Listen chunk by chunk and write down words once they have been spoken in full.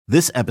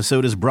This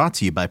episode is brought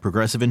to you by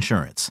Progressive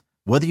Insurance.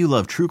 Whether you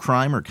love true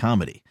crime or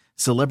comedy,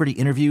 celebrity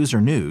interviews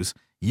or news,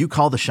 you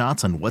call the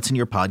shots on what's in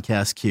your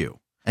podcast queue.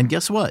 And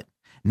guess what?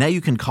 Now you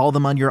can call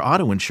them on your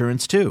auto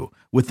insurance too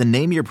with the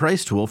Name Your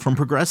Price tool from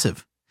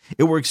Progressive.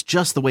 It works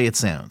just the way it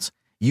sounds.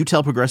 You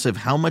tell Progressive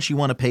how much you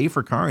want to pay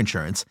for car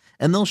insurance,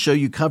 and they'll show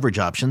you coverage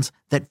options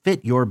that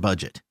fit your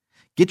budget.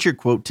 Get your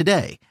quote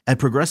today at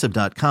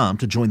Progressive.com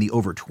to join the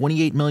over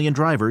 28 million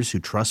drivers who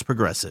trust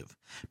Progressive.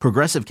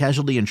 Progressive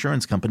Casualty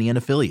Insurance Company and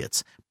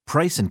Affiliates.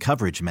 Price and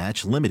coverage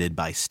match limited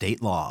by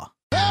state law.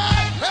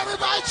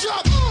 Everybody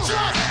jump,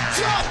 jump,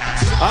 jump.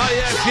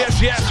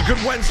 Yes. A good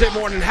Wednesday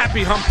morning.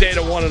 Happy hump day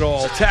to one and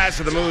all.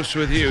 Taz of the Moose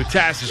with you.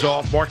 Taz is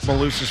off. Mark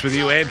Malusis with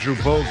you. Andrew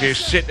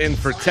Bogish sitting in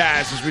for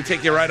Taz as we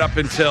take you right up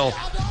until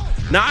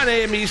 9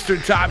 a.m. Eastern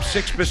Time,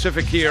 6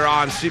 Pacific here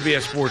on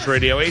CBS Sports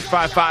Radio.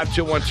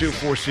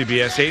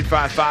 855-212-4CBS,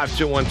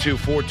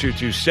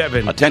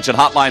 855-212-4227. Attention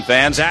hotline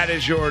fans. That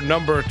is your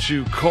number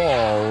to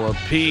call.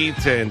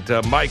 Pete and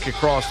Mike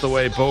across the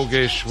way,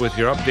 Bogish with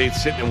your updates,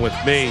 sitting with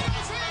me.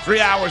 3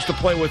 hours to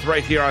play with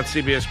right here on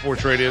CBS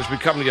Sports Radio as we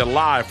come to you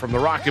live from the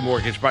Rocket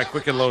Mortgage by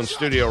Quicken Loan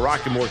Studio.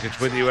 Rocket Mortgage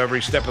with you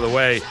every step of the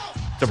way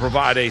to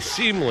provide a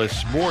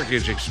seamless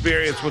mortgage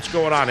experience. What's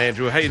going on,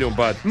 Andrew? How you doing,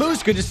 bud?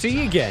 Moose, good to see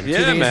you again. Yeah,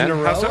 2 days man. in a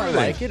row. How's I everything?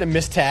 like it. I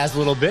missed Taz a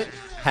little bit.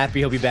 Happy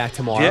he'll be back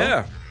tomorrow.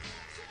 Yeah.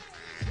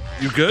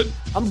 You good?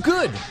 I'm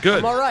good. Good.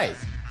 I'm all right.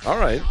 All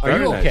right. Are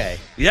Very you nice. okay?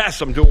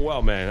 Yes, I'm doing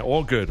well, man.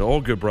 All good,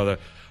 brother.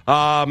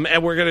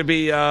 And we're going to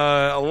be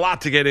a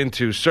lot to get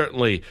into,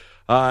 certainly,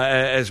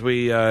 as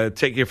we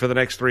take you for the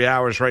next 3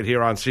 hours right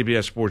here on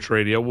CBS Sports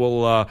Radio.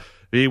 We'll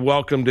be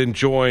welcomed and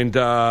joined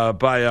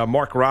by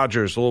Mark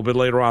Rogers a little bit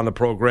later on in the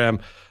program,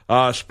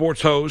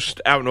 sports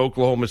host out in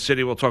Oklahoma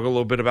City. We'll talk a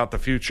little bit about the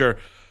future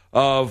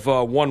of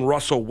one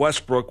Russell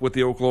Westbrook with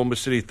the Oklahoma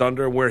City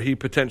Thunder, where he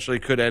potentially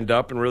could end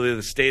up, and really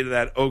the state of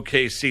that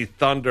OKC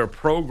Thunder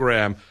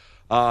program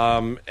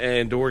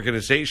and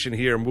organization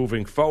here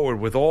moving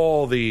forward with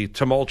all the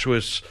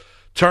tumultuous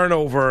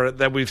turnover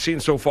that we've seen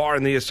so far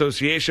in the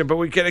association. But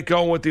we get it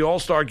going with the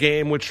All-Star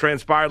game, which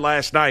transpired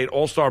last night.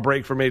 All-Star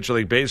break for Major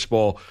League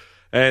Baseball.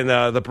 And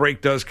the break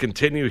does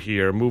continue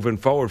here moving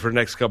forward for the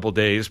next couple of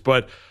days.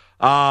 But,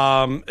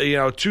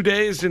 2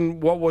 days in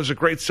what was a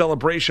great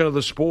celebration of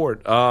the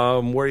sport,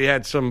 where you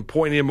had some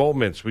poignant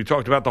moments. We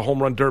talked about the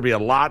home run derby a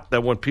lot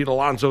that went Pete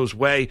Alonso's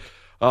way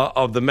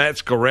of the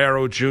Mets.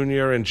 Guerrero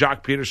Jr. and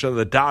Jock Peterson of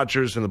the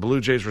Dodgers and the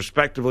Blue Jays,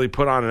 respectively,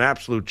 put on an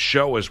absolute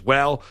show as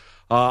well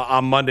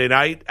on Monday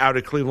night out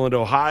at Cleveland,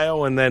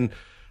 Ohio. And then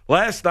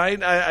last night,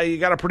 you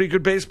got a pretty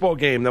good baseball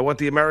game that went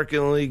the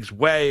American League's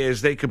way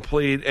as they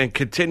complete and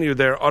continue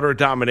their utter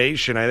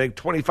domination. I think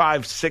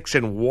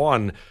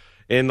 25-6-1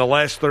 in the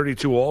last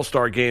 32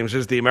 All-Star games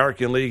is the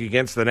American League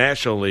against the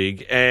National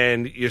League.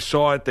 And you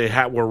saw it. They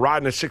were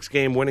riding a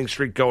 6-game winning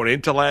streak going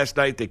into last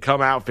night. They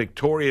come out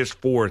victorious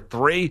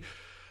 4-3.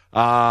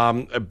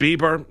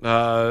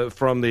 Bieber,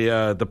 from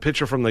the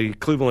pitcher from the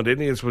Cleveland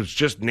Indians, was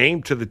just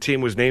named to the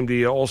team, was named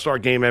the All-Star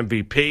Game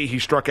MVP. He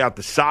struck out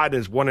the side in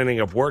his one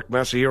inning of work.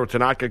 Masahiro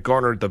Tanaka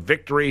garnered the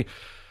victory.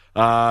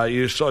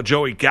 You saw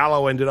Joey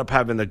Gallo ended up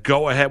having the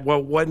go-ahead,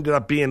 what ended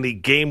up being the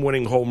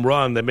game-winning home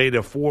run that made a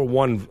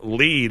 4-1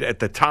 lead at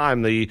the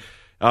time. The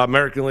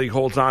American League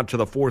holds on to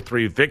the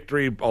 4-3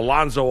 victory.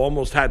 Alonso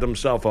almost had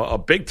himself a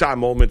big-time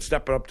moment,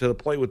 stepping up to the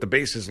plate with the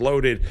bases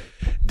loaded,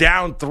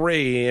 down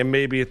 3, and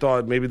maybe you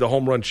thought maybe the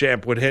home run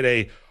champ would hit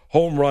a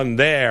home run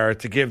there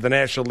to give the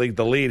National League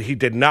the lead. He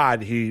did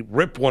not. He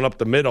ripped one up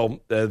the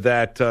middle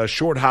that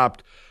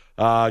short-hopped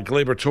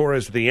Gleyber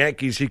Torres of the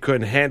Yankees. He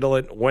couldn't handle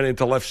it, went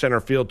into left center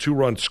field, 2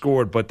 runs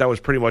scored, but that was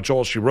pretty much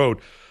all she wrote.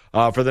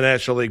 For the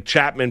National League.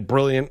 Chapman,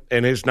 brilliant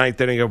in his 9th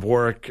inning of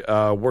work.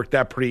 Worked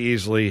that pretty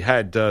easily.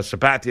 Had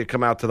Sabathia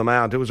come out to the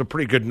mound. It was a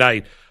pretty good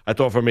night, I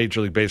thought, for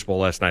Major League Baseball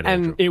last night. And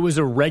Andrew. it was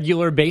a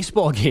regular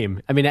baseball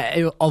game. I mean,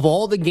 of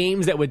all the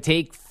games that would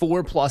take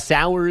 4+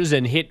 hours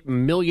and hit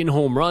million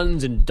home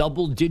runs and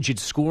double-digit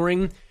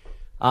scoring,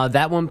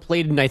 that one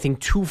played in, I think,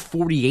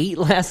 248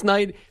 last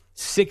night.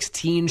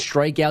 16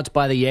 strikeouts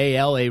by the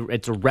AL.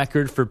 It's a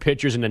record for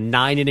pitchers in a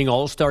 9-inning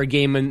All-Star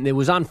game, and it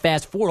was on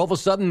fast forward. All of a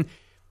sudden,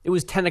 it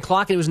was 10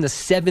 o'clock, and it was in the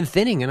 7th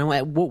inning. And I'm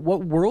like,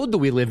 what world do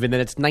we live in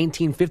that it's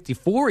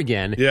 1954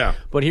 again? Yeah.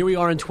 But here we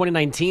are in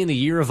 2019, the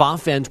year of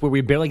offense, where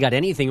we barely got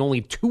anything,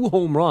 only 2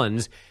 home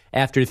runs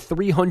after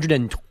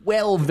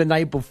 312 the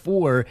night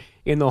before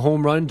in the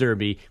home run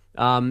derby.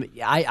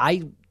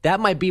 That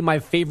might be my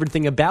favorite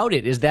thing about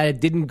it, is that it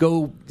didn't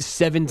go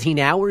 17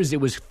 hours.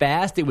 It was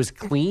fast. It was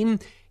clean.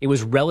 It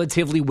was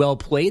relatively well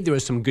played. There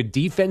was some good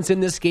defense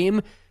in this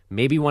game.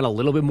 Maybe want a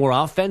little bit more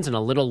offense and a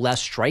little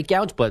less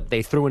strikeouts, but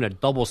they threw in a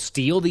double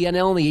steal, the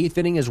NL, in the 8th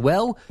inning as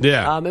well.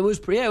 Yeah. It was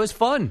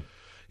fun.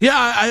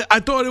 Yeah, I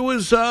thought it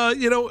was,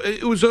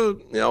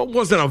 it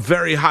wasn't a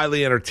very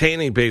highly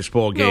entertaining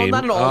baseball game. No,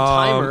 not an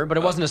all-timer, but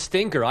it wasn't a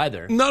stinker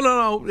either.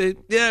 No.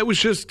 It was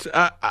just,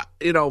 I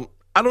don't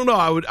know.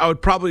 I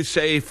would probably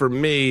say for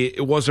me,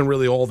 it wasn't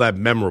really all that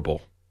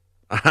memorable.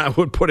 I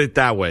would put it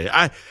that way.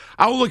 I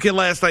will look at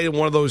last night in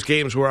one of those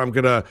games where I'm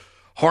going to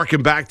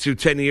harken back to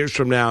 10 years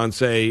from now and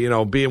say,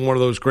 being one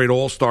of those great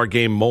All-Star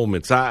game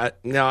moments.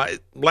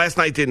 Last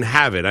night didn't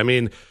have it. I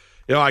mean,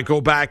 I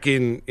go back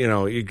in,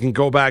 you can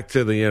go back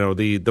to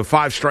the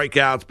 5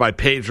 strikeouts by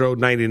Pedro,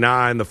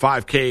 99, the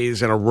 5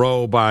 Ks in a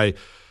row by,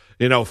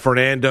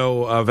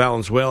 Fernando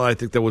Valenzuela. I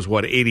think that was,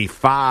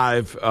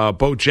 85.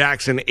 Bo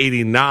Jackson,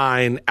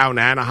 89, out in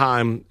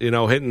Anaheim,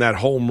 hitting that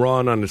home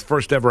run on his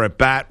first ever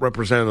at-bat,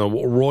 representing the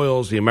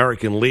Royals, the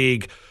American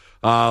League.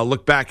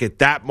 Look back at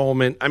that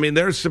moment. I mean,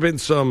 there's been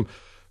some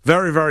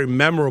very, very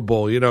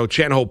memorable,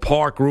 Chan Ho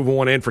Park, grooving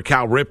one in for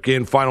Cal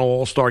Ripken, final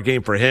All-Star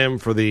game for him,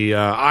 for the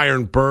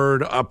Iron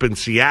Bird up in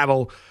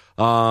Seattle,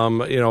 in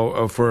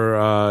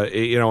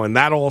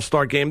that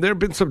All-Star game. There have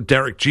been some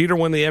Derek Jeter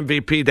win the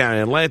MVP down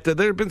in Atlanta.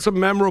 There have been some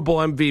memorable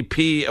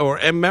MVP or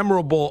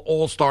memorable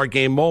All-Star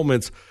game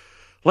moments.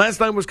 Last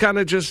night was kind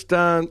of just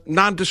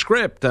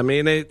nondescript. I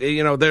mean,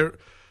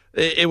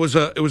 It was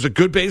a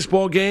good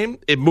baseball game.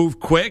 It moved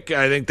quick.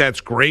 I think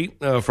that's great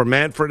for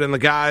Manfred and the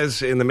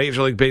guys in the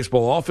Major League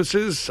Baseball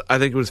offices. I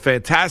think it was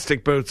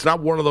fantastic, but it's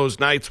not one of those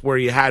nights where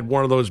you had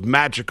one of those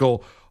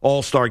magical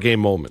All-Star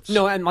game moments.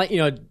 No, and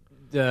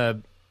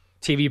the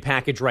TV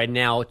package right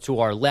now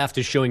to our left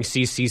is showing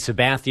CC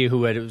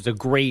Sabathia, it was a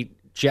great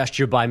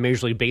gesture by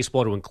Major League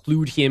Baseball to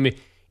include him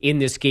in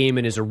this game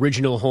in his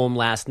original home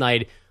last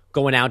night,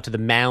 going out to the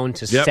mound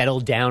to settle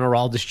down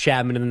Aroldis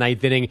Chapman in the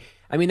 9th inning.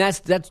 I mean,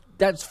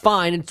 that's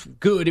fine. It's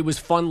good. It was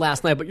fun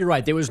last night, but you're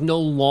right. There was no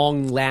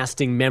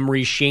long-lasting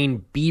memory.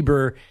 Shane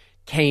Bieber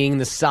K'ing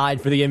the side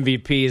for the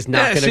MVP is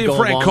not going to go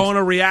Frank along.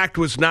 Francona react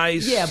was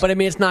nice. Yeah, but I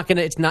mean,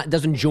 it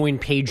doesn't join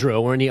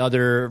Pedro or any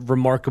other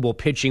remarkable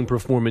pitching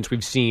performance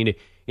we've seen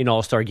in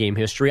All-Star game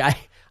history.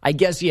 I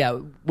guess,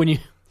 when you.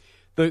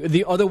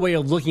 The other way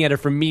of looking at it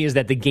for me is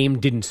that the game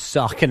didn't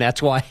suck, and that's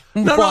why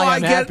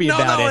I'm happy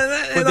about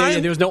it.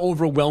 But there was no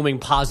overwhelming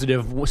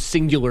positive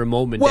singular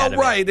moment out of it.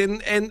 Well, right,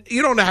 and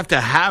you don't have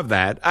to have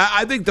that.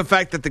 I think the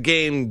fact that the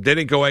game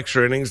didn't go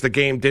extra innings, the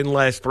game didn't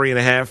last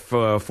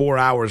 3.5, 4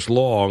 hours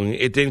long,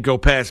 it didn't go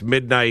past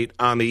midnight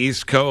on the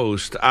East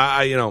Coast.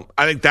 I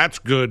think that's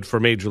good for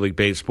Major League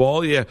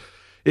Baseball. You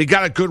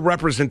got a good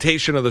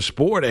representation of the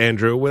sport,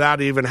 Andrew,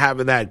 without even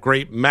having that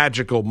great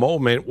magical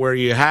moment where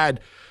you had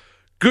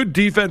good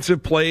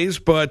defensive plays,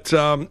 but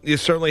you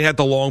certainly had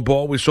the long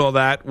ball. We saw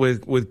that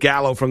with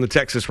Gallo from the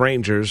Texas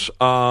Rangers.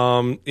 We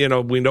know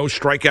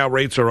strikeout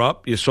rates are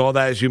up. You saw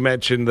that, as you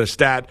mentioned, the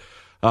stat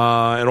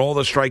and all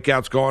the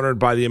strikeouts garnered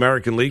by the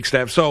American League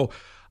staff. So,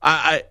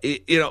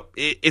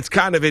 it's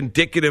kind of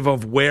indicative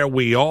of where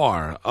we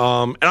are.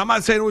 And I'm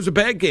not saying it was a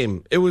bad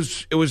game. It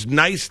was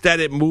nice that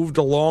it moved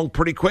along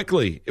pretty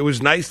quickly. It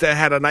was nice that it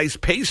had a nice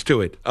pace to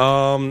it.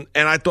 And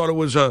I thought it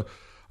was a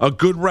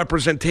good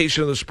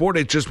representation of the sport.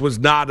 It just was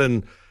not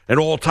an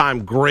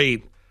all-time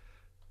great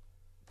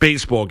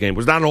baseball game. It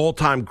was not an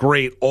all-time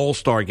great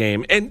all-star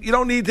game. And you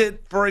don't need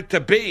it for it to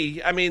be.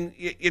 I mean,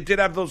 you did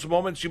have those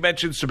moments. You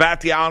mentioned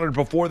Sabathia honored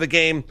before the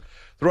game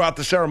throughout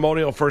the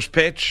ceremonial first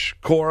pitch.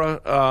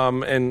 Cora,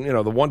 and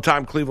the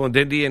one-time Cleveland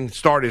Indian,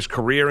 started his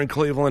career in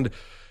Cleveland,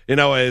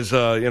 as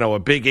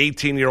a big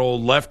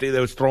 18-year-old lefty that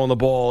was throwing the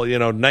ball,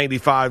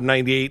 95,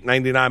 98,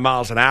 99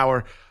 miles an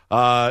hour.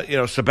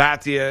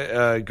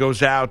 Sabathia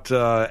goes out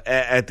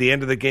at the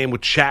end of the game with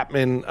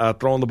Chapman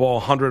throwing the ball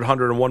 100,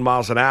 101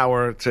 miles an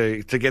hour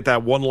to get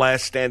that one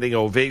last standing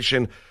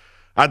ovation.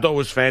 I thought it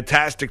was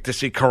fantastic to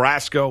see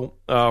Carrasco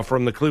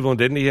from the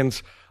Cleveland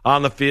Indians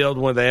on the field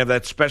when they have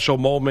that special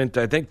moment,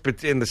 I think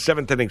in the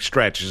 7th inning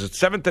stretch. Is it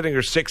 7th inning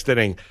or 6th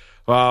inning?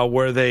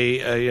 Where they,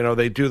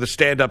 they do the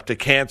stand-up to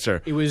cancer. I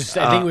think it was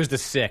the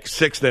 6th.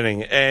 6th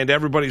inning, and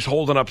everybody's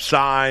holding up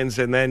signs,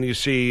 and then you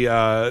see,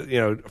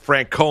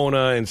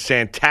 Francona and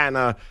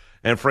Santana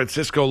and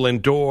Francisco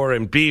Lindor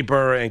and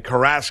Bieber, and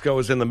Carrasco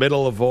is in the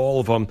middle of all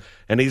of them,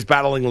 and he's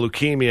battling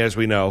leukemia, as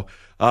we know.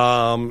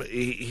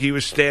 He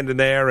was standing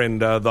there,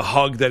 and the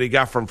hug that he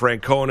got from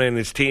Francona and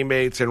his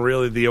teammates, and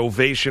really the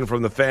ovation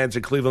from the fans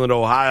in Cleveland,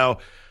 Ohio.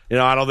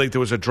 I don't think there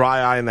was a dry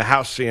eye in the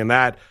house seeing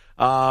that.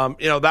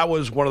 That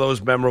was one of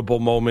those memorable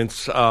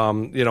moments,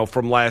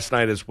 from last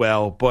night as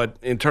well. But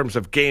in terms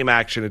of game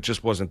action, it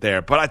just wasn't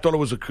there. But I thought it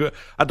was a good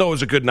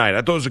night.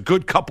 I thought it was a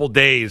good couple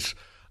days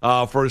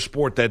for a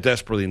sport that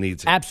desperately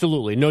needs it.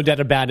 Absolutely, no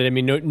doubt about it. I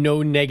mean,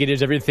 no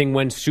negatives. Everything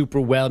went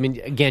super well. I mean,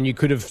 again, you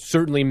could have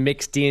certainly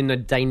mixed in a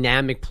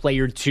dynamic play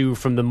or two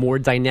from the more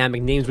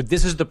dynamic names, but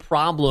this is the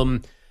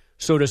problem,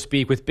 so to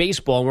speak, with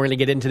baseball. And we're going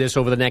to get into this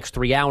over the next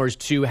 3 hours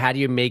too. How do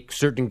you make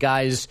certain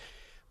guys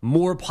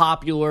more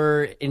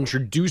popular,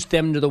 introduce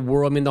them to the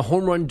world? I mean, the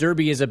home run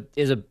derby is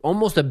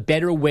almost a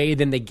better way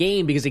than the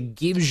game because it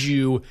gives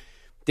you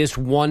this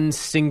one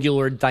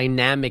singular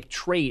dynamic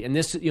trait. And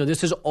this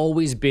has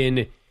always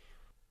been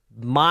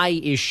my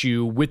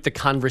issue with the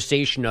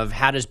conversation of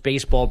how does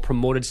baseball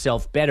promote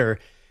itself better.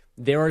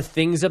 There are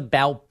things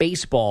about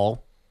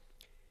baseball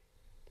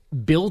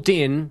built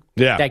in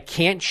that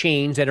can't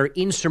change, that are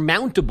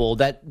insurmountable,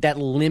 that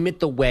limit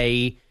the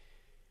way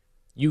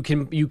you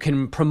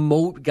can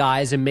promote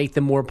guys and make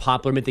them more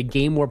popular, make the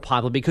game more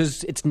popular,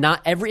 because it's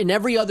not in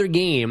every other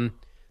game,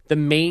 the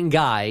main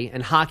guy,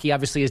 and hockey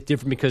obviously is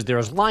different because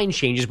there's line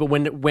changes, but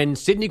when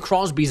Sidney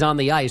Crosby's on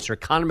the ice or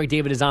Connor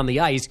McDavid is on the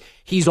ice,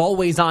 he's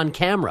always on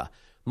camera.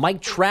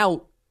 Mike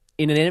Trout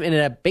in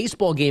a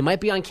baseball game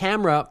might be on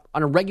camera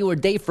on a regular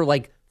day for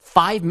like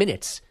 5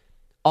 minutes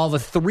of a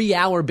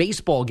 3-hour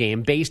baseball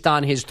game based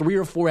on his 3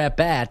 or 4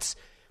 at-bats,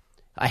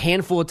 a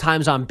handful of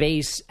times on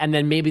base, and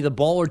then maybe the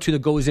ball or two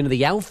that goes into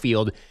the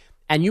outfield.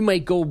 And you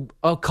might go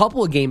a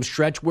couple of game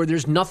stretch where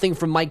there's nothing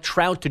for Mike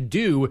Trout to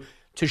do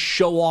to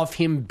show off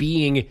him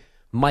being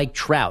Mike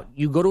Trout.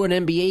 You go to an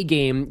NBA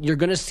game, you're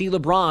going to see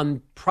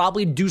LeBron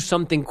probably do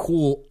something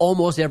cool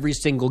almost every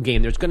single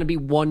game. There's going to be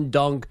one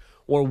dunk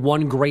or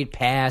one great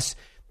pass.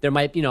 There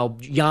might,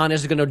 Giannis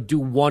is going to do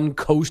one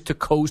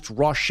coast-to-coast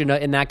rush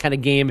in that kind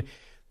of game.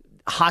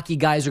 Hockey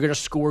guys are going to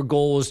score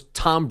goals.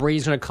 Tom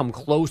Brady's going to come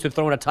close to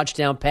throwing a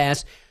touchdown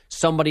pass.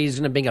 Somebody's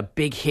going to bring a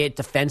big hit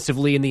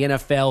defensively in the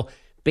NFL.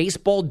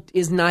 Baseball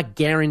is not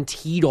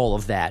guaranteed all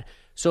of that.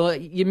 So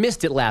you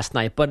missed it last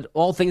night, but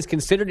all things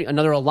considered,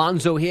 another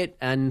Alonso hit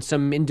and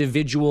some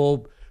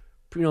individual,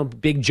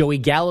 big Joey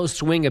Gallo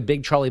swing, a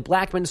big Charlie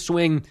Blackmon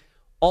swing.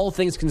 All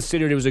things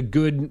considered, it was a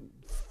good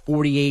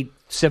 48,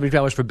 72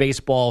 hours for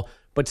baseball,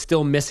 but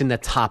still missing the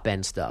top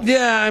end stuff.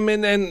 Yeah, I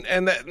mean,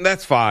 and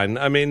that's fine.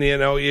 I mean,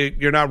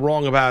 you're not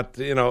wrong about,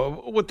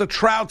 with the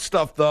Trout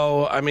stuff,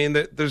 though. I mean,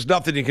 there's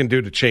nothing you can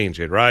do to change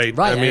it, right?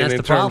 Right, I mean, and that's in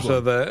the terms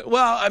problem.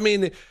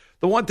 of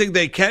the one thing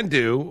they can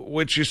do,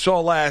 which you saw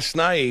last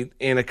night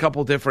in a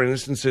couple different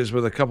instances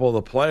with a couple of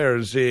the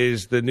players,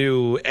 is the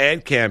new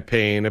ad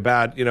campaign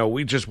about,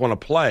 we just want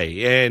to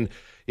play. And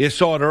you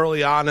saw it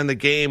early on in the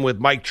game with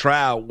Mike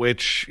Trout,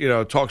 which,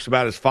 talks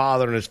about his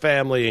father and his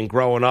family and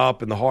growing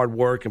up and the hard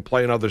work and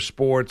playing other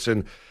sports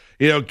and,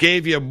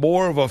 gave you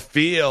more of a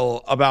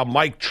feel about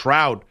Mike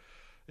Trout,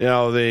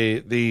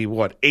 the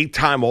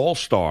 8-time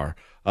All-Star,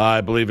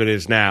 I believe it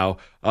is now,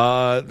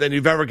 than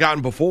you've ever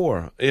gotten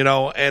before,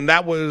 and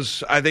that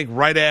was, I think,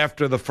 right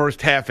after the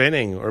first half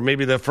inning or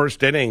maybe the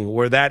first inning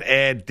where that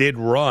ad did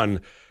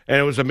run. And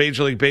it was a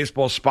Major League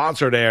Baseball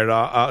sponsored ad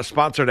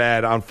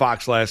on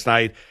Fox last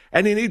night.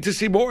 And you need to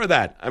see more of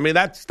that. I mean,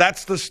 that's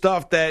the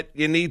stuff that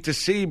you need to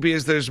see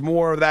because there's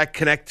more of that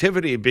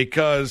connectivity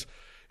because,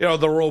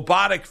 the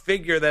robotic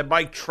figure that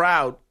Mike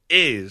Trout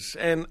is.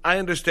 And I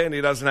understand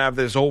he doesn't have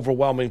this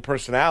overwhelming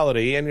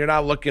personality, and you're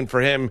not looking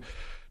for him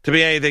to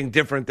be anything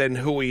different than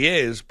who he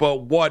is.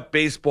 But what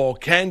baseball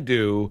can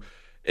do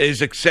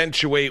is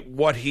accentuate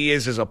what he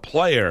is as a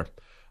player.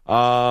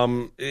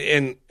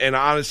 And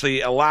honestly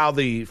allow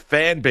the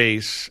fan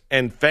base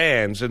and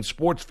fans and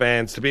sports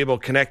fans to be able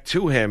to connect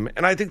to him.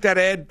 And I think that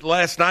ad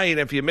last night,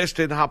 if you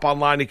missed it, hop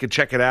online, you can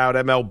check it out.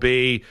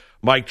 MLB,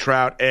 Mike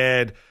Trout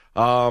ad.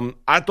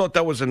 I thought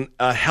that was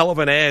a hell of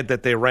an ad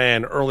that they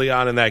ran early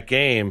on in that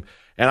game.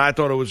 And I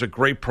thought it was a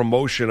great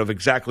promotion of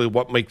exactly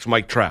what makes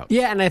Mike Trout.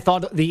 Yeah, and I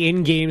thought the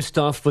in-game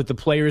stuff with the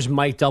players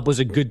mic'd up was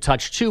a good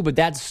touch too, but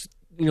that's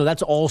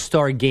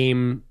all-star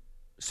game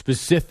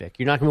specific.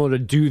 You're not going to be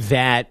able to do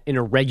that in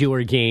a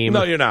regular game.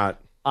 No, you're not.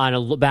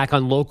 Back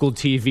on local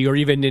TV or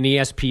even in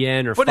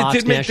ESPN or Fox. But it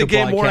did make the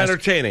game more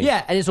entertaining.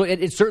 Yeah, and so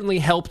it certainly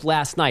helped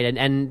last night.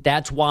 And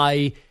that's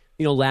why,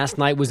 last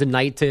night was a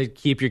night to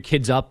keep your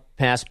kids up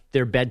past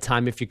their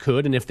bedtime if you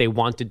could and if they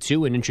wanted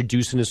to and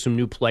introducing to some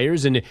new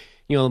players. And,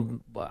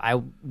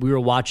 we were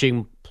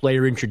watching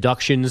player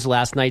introductions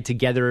last night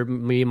together,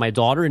 me and my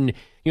daughter. And,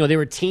 there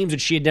were teams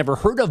that she had never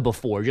heard of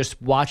before.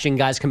 Just watching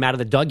guys come out of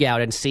the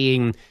dugout and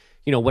seeing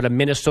what a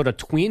Minnesota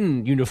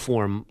Twin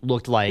uniform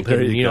looked like.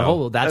 There you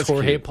go. That's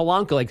Jorge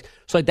Polanco.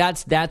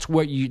 That's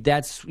what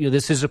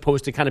this is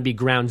supposed to kind of be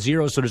ground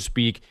zero, so to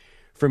speak,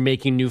 for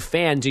making new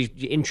fans. You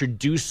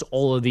introduce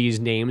all of these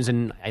names,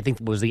 and I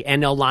think it was the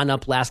NL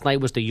lineup last night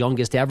was the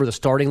youngest ever, the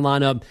starting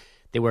lineup.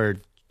 There were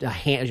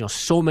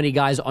so many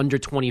guys under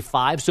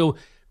 25. So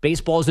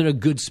baseball's in a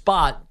good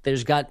spot.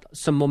 There's got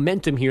some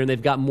momentum here, and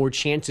they've got more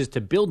chances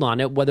to build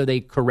on it. Whether they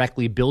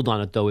correctly build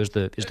on it, though, is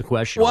the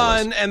question.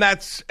 Well, and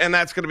that's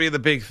going to be the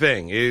big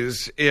thing.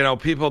 Is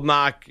people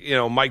knock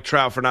Mike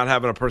Trout for not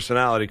having a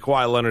personality.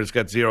 Kawhi Leonard's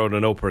got 0 to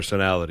no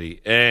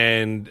personality,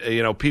 and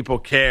people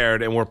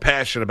cared and were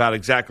passionate about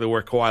exactly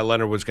where Kawhi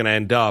Leonard was going to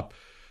end up,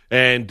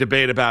 and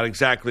debate about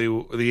exactly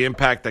the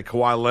impact that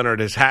Kawhi Leonard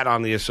has had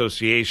on the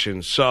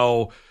association.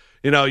 So.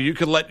 You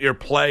could let your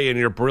play and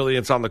your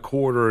brilliance on the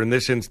court, or in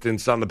this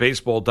instance on the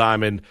baseball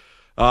diamond,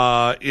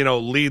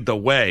 lead the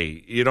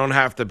way. You don't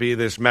have to be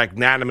this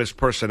magnanimous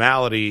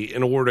personality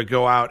in order to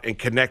go out and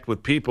connect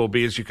with people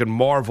because you can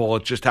marvel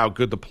at just how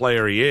good the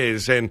player he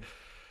is. And,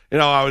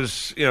 I was,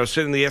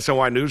 sitting in the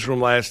SNY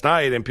newsroom last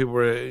night and people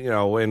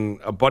were,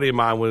 and a buddy of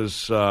mine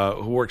was,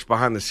 who works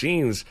behind the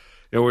scenes,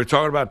 we were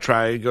talking about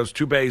Trout. He goes,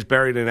 too bad he's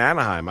buried in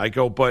Anaheim. I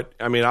go, but,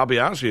 I'll be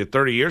honest with you,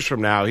 30 years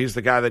from now, he's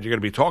the guy that you're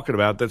going to be talking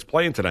about that's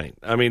playing tonight.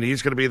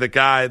 He's going to be the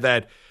guy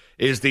that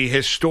is the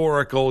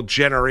historical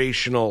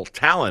generational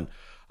talent.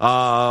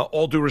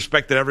 All due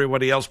respect that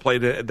everybody else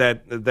played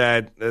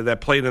that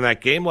played in that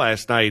game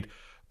last night,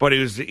 but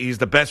he's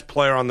the best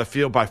player on the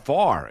field by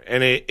far.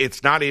 And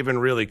it's not even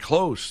really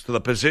close to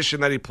the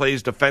position that he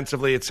plays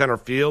defensively at center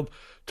field.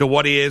 to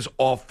what he is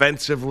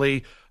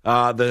offensively,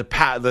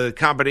 the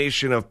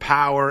combination of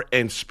power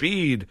and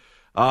speed.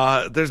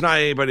 There's not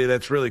anybody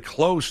that's really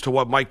close to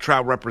what Mike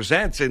Trout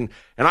represents. And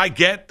I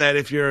get that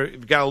if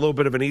you've got a little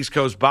bit of an East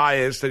Coast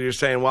bias, that you're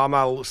saying, well, I'm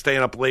not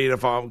staying up late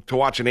if I'm to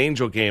watch an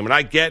Angel game. And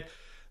I get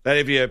that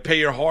if you pay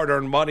your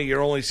hard-earned money,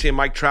 you're only seeing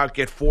Mike Trout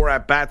get 4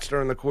 at-bats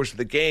during the course of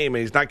the game,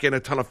 and he's not getting a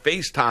ton of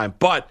face time.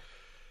 But,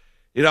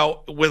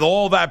 with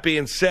all that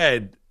being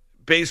said,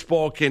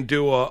 baseball can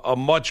do a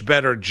much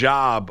better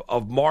job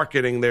of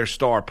marketing their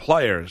star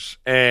players.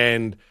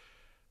 And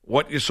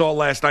what you saw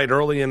last night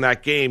early in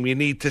that game, you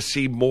need to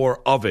see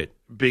more of it,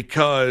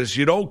 because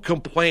you don't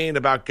complain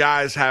about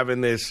guys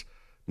having this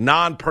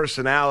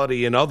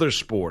non-personality in other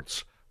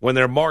sports when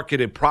they're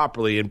marketed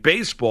properly. In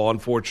baseball,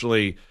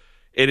 unfortunately,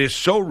 it is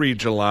so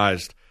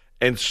regionalized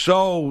and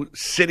so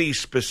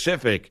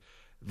city-specific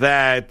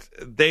that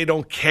they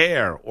don't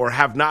care, or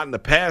have not in the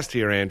past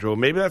here, Andrew.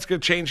 Maybe that's going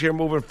to change here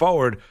moving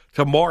forward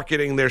to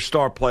marketing their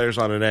star players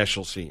on a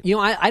national scene.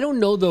 I don't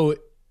know, though,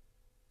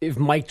 if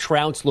Mike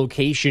Trout's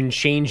location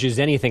changes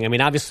anything. I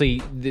mean,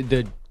 obviously,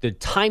 the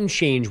time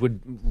change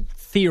would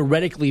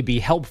theoretically be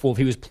helpful if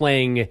he was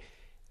playing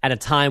at a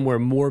time where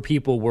more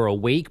people were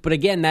awake. But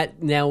again,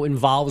 that now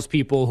involves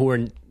people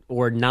who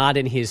are not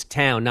in his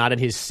town, not in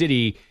his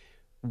city,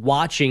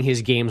 watching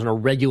his games on a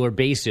regular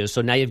basis.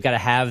 So now you've got to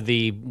have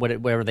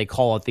whatever they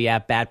call it, the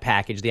at-bat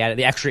package, the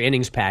extra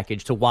innings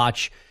package to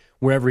watch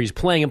wherever he's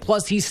playing. And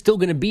plus, he's still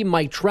going to be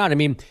Mike Trout. I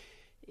mean,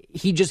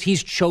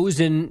 he's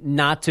chosen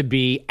not to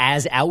be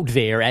as out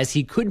there as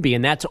he could be,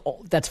 and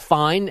that's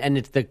fine. And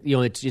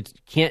it's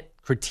can't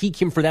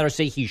critique him for that or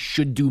say he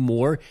should do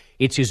more.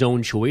 It's his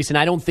own choice, and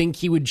I don't think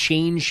he would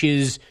change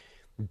his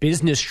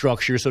business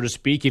structure, so to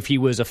speak, if he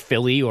was a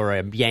Philly or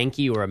a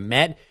Yankee or a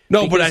Met.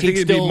 No, but I think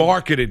it'd be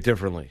marketed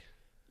differently.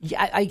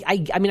 Yeah,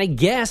 I mean, I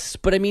guess,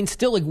 but I mean,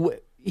 still,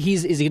 like,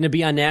 is he going to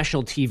be on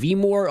national TV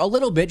more? A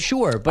little bit,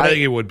 sure. But I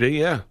think it would be,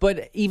 yeah.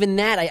 But even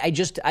that,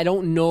 I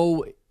don't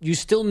know. You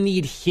still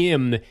need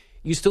him.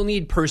 You still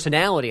need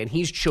personality, and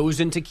he's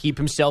chosen to keep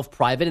himself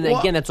private. And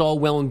again, that's all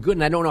well and good,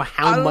 and I don't know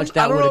how much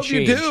that would have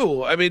changed. I don't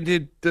know if you do. I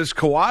mean, does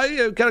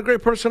Kawhi got a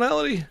great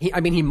personality?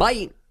 He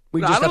might.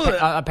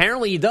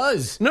 Apparently he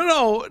does.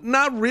 No,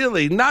 not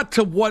really. Not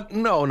to what?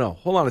 No.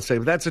 Hold on a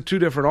second. That's a two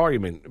different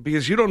argument,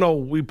 because you don't know.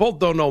 We both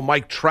don't know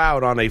Mike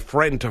Trout on a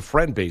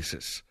friend-to-friend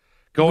basis.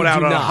 Going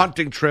out on a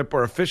hunting trip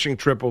or a fishing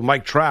trip with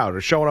Mike Trout,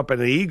 or showing up at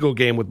an Eagle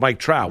game with Mike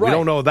Trout. Right. We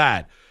don't know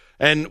that.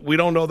 And we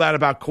don't know that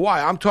about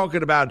Kawhi. I'm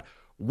talking about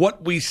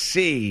what we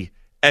see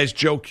as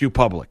Joe Q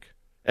Public.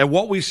 And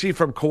what we see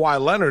from Kawhi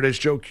Leonard as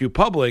Joe Q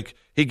Public,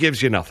 he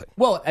gives you nothing.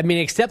 Well, I mean,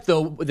 except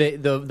though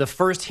the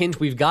first hint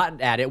we've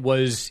gotten at it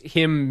was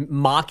him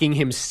mocking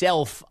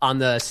himself on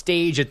the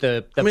stage at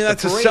the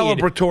that's parade. A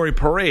celebratory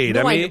parade.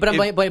 No,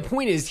 but my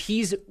point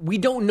is we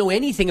don't know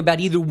anything about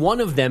either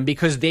one of them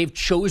because they've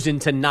chosen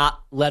to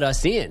not let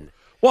us in.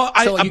 Well,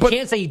 you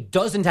can't say he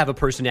doesn't have a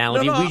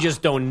personality. No, we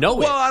just don't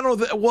know it.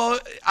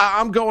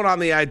 I'm going on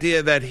the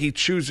idea that he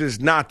chooses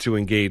not to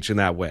engage in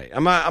that way.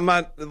 I'm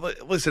not.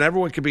 Listen,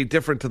 everyone can be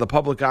different to the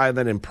public eye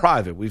than in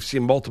private. We've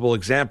seen multiple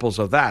examples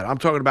of that. I'm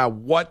talking about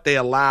what they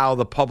allow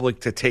the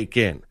public to take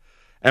in,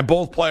 and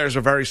both players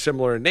are very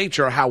similar in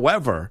nature.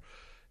 However,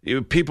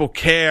 people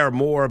care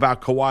more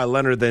about Kawhi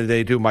Leonard than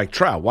they do Mike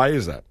Trout. Why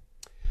is that?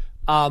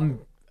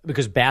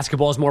 Because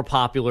basketball is more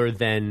popular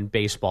than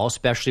baseball,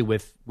 especially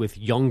with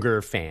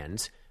younger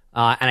fans.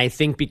 And I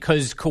think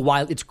because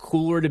it's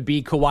cooler to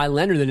be Kawhi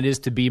Leonard than it is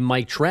to be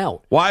Mike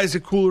Trout. Why is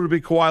it cooler to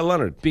be Kawhi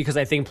Leonard? Because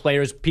I think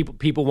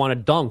people want to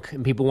dunk,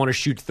 and people want to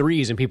shoot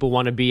threes, and people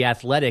want to be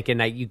athletic, and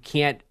you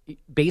can't.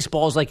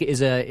 Baseball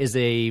is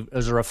a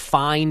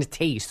refined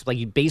taste.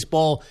 Like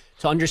baseball,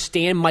 to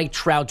understand Mike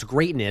Trout's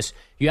greatness,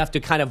 you have to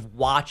kind of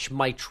watch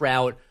Mike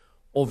Trout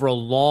over a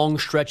long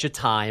stretch of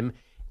time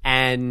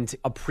and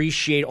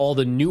appreciate all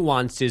the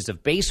nuances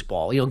of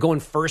baseball. Going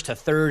first to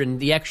third and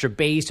the extra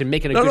base and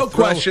making a good throw. No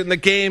question. The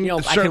game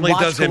certainly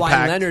does impact. I can watch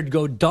Kawhi Leonard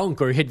go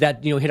dunk or hit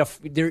that.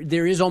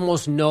 There is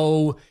almost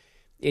no.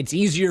 It's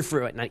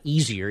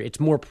it's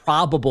more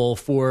probable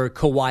for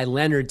Kawhi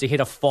Leonard to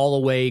hit a fall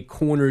away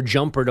corner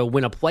jumper to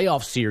win a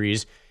playoff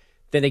series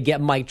than to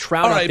get Mike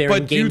Trout out there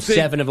in Game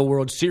 7 of a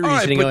World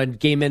Series and a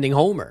game-ending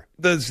homer.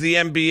 Does the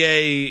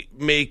NBA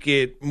make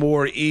it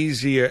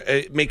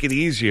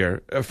easier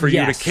for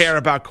you to care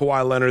about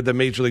Kawhi Leonard than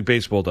Major League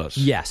Baseball does?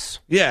 Yes.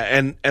 Yeah,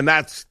 and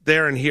that's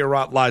there, and here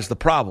lies the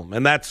problem.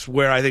 And that's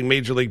where I think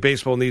Major League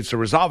Baseball needs to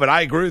resolve it.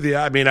 I agree with you.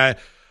 I mean, I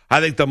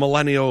think the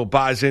millennial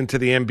buys into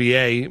the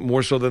NBA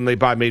more so than they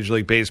buy Major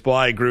League Baseball.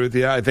 I agree with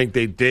you. I think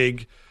they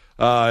dig.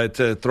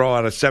 To throw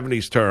out a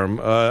 70s term,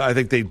 I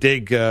think they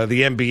dig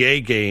the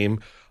NBA game.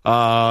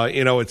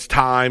 It's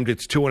timed.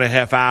 It's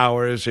 2.5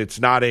 hours. It's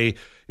not a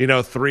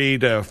 3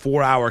 to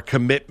 4 hour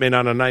commitment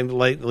on a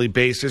nightly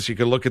basis. You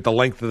can look at the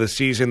length of the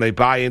season. They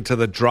buy into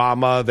the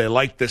drama. They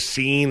like the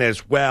scene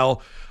as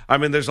well. I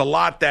mean, there's a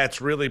lot that's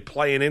really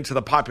playing into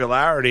the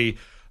popularity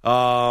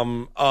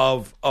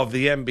of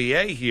the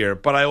NBA here,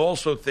 but I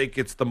also think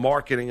it's the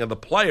marketing of the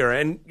player.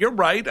 And you're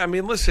right. I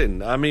mean, listen,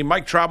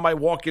 Mike Trout might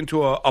walk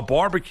into a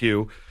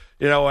barbecue,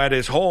 at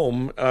his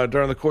home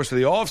during the course of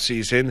the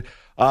offseason,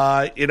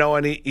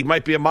 and he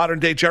might be a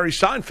modern-day Jerry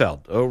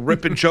Seinfeld,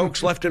 ripping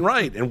jokes left and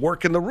right and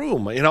working the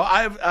room.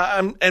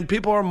 And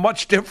people are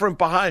much different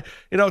behind,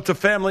 to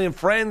family and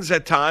friends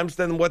at times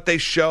than what they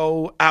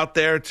show out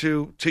there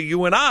to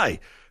you and I,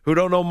 who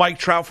don't know Mike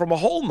Trout from a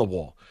hole in the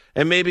wall.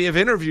 And maybe have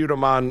interviewed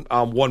him on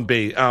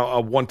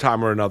one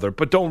time or another,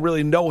 but don't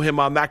really know him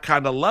on that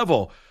kind of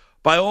level.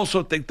 But I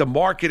also think the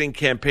marketing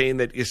campaign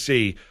that you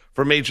see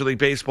for Major League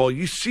Baseball,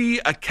 you see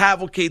a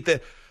cavalcade.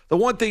 The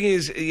one thing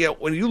is,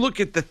 when you look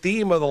at the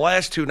theme of the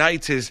last two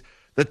nights is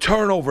the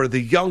turnover, the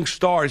young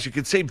stars. You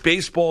could say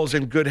baseball is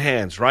in good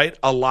hands, right?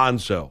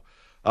 Alonso,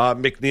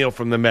 McNeil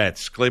from the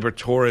Mets, Gleyber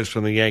Torres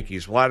from the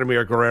Yankees,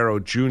 Vladimir Guerrero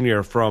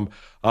Jr. from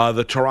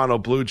the Toronto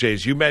Blue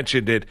Jays. You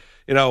mentioned it.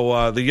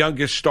 The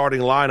youngest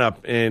starting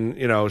lineup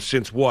in,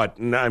 since what?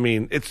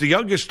 It's the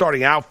youngest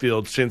starting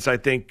outfield since I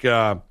think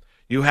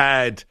you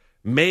had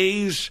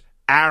Mays,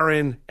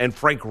 Aaron, and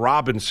Frank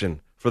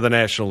Robinson for the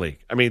National League.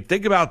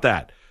 Think about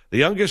that. The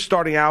youngest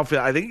starting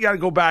outfield, I think you got to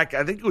go back,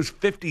 I think it was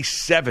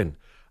 57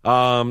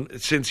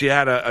 since you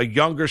had a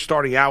younger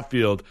starting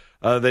outfield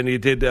than you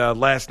did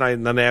last night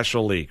in the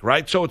National League,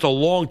 right? So it's a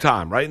long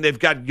time, right? And they've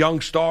got young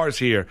stars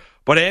here.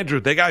 But, Andrew,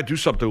 they got to do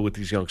something with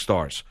these young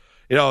stars.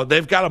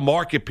 They've got to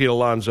market Pete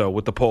Alonso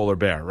with the polar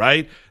bear,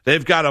 right?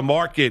 They've got to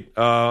market,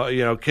 go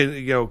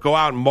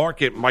out and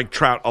market Mike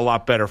Trout a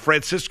lot better.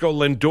 Francisco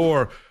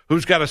Lindor,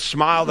 who's got a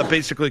smile that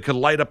basically could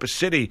light up a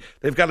city.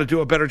 They've got to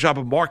do a better job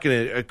of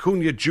marketing it.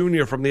 Acuna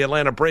Jr. from the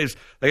Atlanta Braves,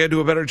 they got to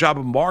do a better job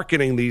of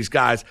marketing these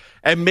guys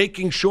and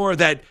making sure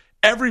that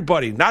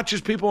everybody, not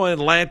just people in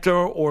Atlanta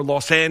or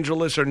Los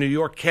Angeles or New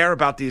York care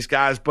about these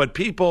guys, but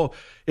people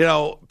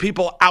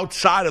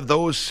outside of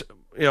those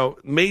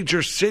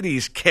major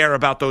cities care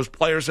about those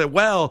players as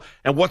well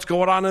and what's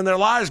going on in their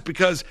lives,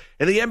 because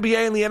in the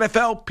NBA and the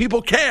NFL,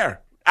 people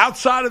care.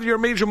 Outside of your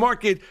major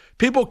market,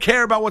 people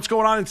care about what's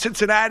going on in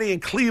Cincinnati and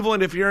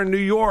Cleveland. If you're in New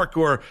York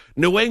or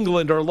New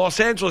England or Los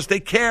Angeles, they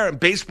care. And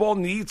baseball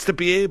needs to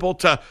be able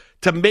to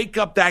make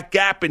up that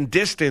gap in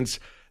distance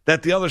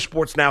that the other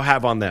sports now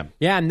have on them.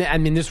 Yeah,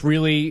 and this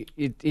really,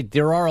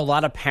 there are a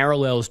lot of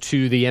parallels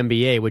to the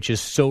NBA, which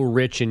is so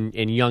rich in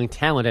young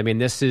talent.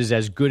 This is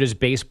as good as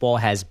baseball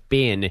has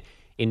been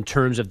in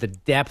terms of the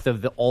depth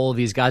of all of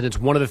these guys. It's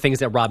one of the things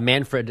that Rob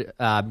Manfred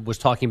was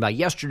talking about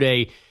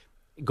yesterday,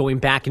 going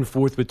back and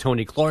forth with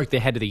Tony Clark, the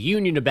head of the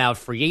union, about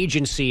free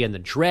agency and the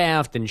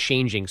draft and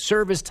changing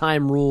service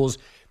time rules,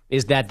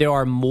 is that there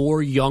are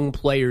more young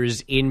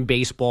players in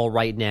baseball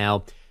right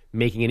now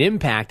making an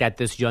impact at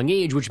this young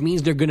age, which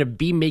means they're going to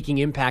be making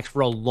impacts for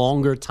a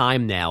longer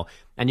time now.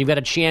 And you've got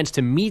a chance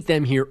to meet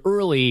them here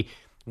early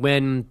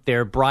when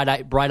they're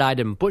bright-eyed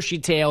and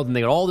bushy-tailed and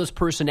they got all this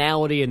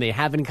personality and they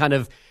haven't kind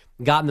of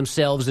gotten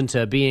themselves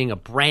into being a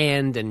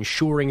brand and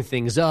shoring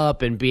things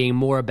up and being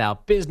more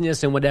about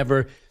business and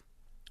whatever.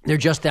 They're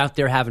just out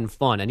there having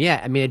fun. And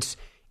yeah,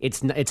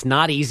 it's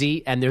not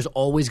easy, and there's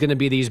always going to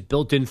be these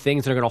built-in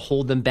things that are going to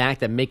hold them back,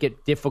 that make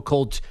it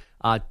difficult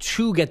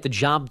to get the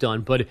job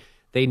done. But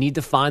they need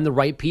to find the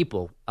right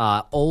people,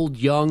 old,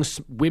 young,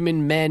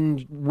 women,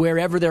 men,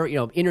 wherever they're,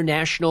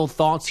 international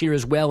thoughts here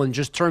as well, in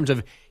just terms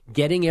of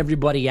getting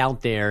everybody out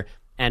there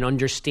and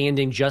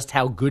understanding just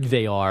how good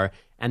they are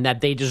and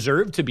that they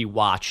deserve to be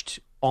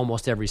watched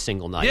almost every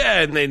single night.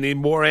 Yeah, and they need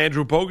more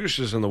Andrew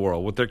Boguses in the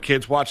world with their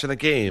kids watching the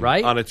game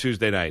on a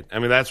Tuesday night.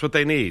 That's what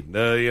they need,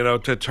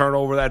 to turn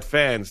over that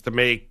fans, to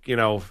make,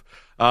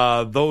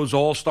 those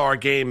All-Star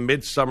Game,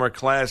 Midsummer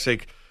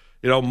Classic,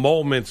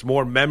 moments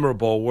more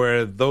memorable,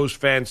 where those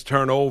fans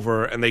turn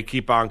over and they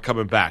keep on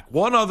coming back.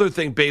 One other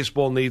thing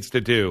baseball needs to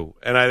do,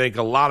 and I think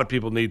a lot of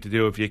people need to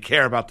do if you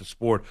care about the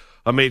sport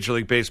of Major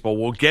League Baseball.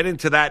 We'll get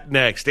into that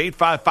next.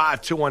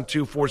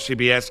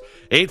 855-212-4CBS,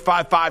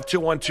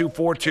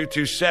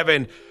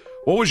 855-212-4227.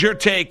 What was your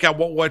take on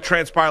what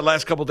transpired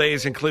last couple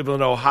days in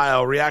Cleveland,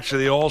 Ohio? Reaction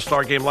to the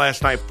All-Star Game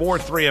last night,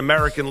 4-3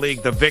 American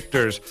League, the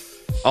victors.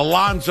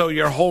 Alonso,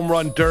 your home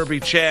run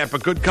derby champ. A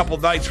good couple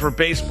nights for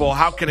baseball.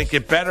 How can it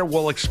get better?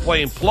 We'll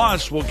explain.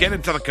 Plus, we'll get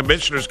into the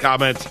commissioner's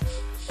comments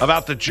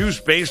about the juice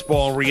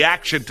baseball and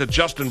reaction to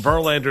Justin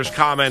Verlander's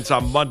comments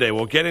on Monday.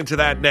 We'll get into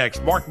that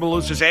next. Mark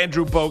Malusis,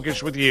 Andrew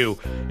Bogusch with you.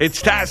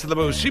 It's Taz and the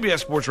Moose, CBS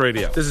Sports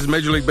Radio. This is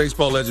Major League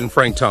Baseball legend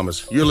Frank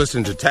Thomas. You're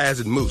listening to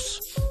Taz and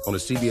Moose on the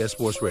CBS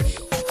Sports Radio.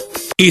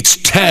 It's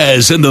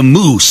Taz and the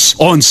Moose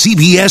on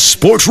CBS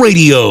Sports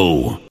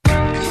Radio.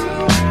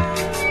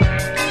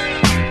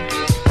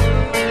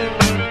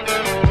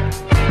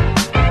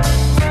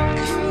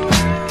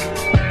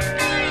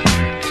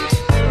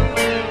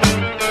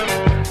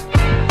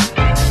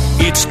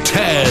 It's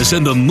Taz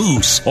and the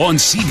Moose on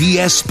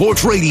CBS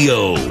Sports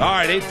Radio. All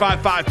right,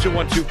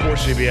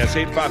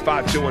 855-212-4CBS,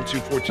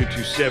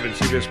 855-212-4227,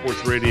 CBS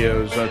Sports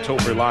Radio's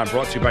toll-free line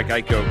brought to you by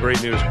Geico.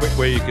 Great news, quick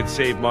way you can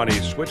save money.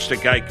 Switch to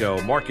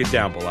Geico. Mark it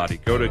down,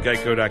 Bilotti. Go to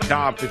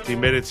geico.com, 15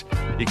 minutes.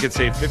 You can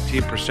save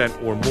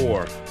 15% or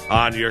more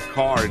on your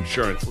car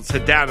insurance. Let's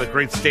head down to the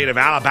great state of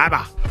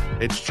Alabama.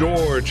 It's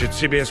George at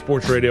CBS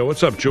Sports Radio.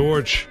 What's up,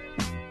 George?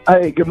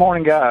 Hey, good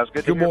morning, guys.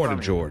 Good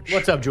morning, George.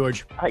 What's up,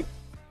 George? Hey,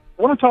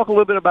 I want to talk a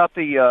little bit about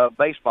the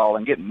baseball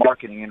and getting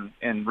marketing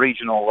and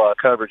regional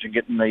coverage and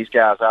getting these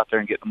guys out there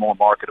and getting them more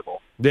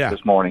marketable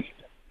this morning.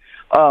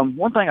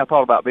 One thing I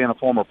thought about being a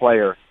former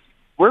player,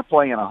 we're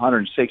playing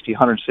 160,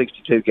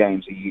 162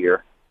 games a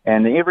year,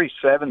 and every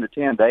 7 to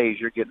 10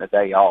 days you're getting a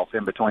day off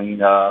in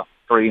between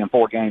 3 and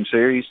 4 game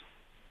series.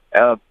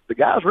 The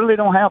guys really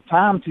don't have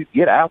time to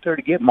get out there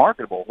to get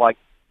marketable. Like,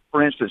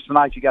 for instance,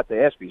 tonight you got the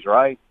ESPYs,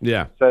 right?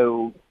 Yeah.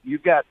 So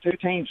you've got 2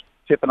 teams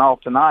tipping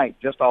off tonight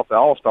just off the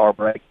All-Star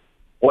break.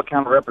 What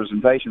kind of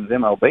representation is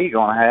MLB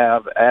going to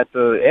have at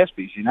the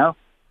ESPYs, you know?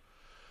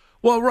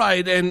 Well,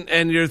 right,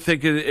 and you're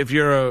thinking if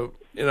you're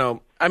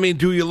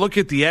do you look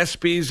at the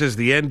ESPYs as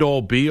the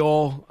end-all,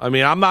 be-all? I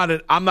mean, I'm not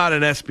an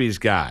ESPYs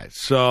guy,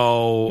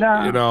 so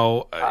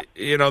no.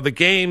 The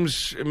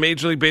games.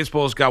 Major League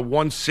Baseball's got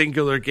one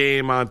singular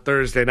game on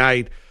Thursday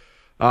night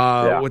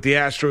with the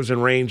Astros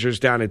and Rangers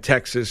down in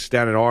Texas,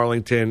 down in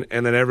Arlington,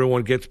 and then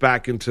everyone gets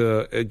back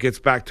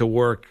to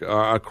work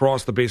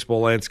across the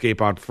baseball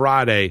landscape on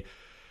Friday.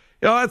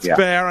 That's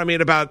fair. I mean,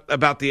 about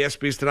the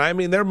ESPYs tonight. I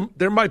mean,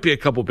 there might be a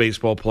couple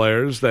baseball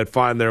players that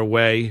find their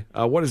way.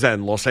 What is that,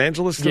 in Los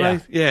Angeles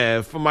tonight?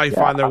 Yeah, might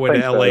find their way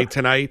to L.A.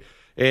 tonight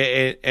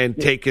and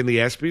take in the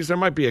ESPYs. There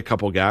might be a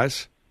couple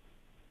guys.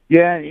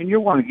 Yeah, and you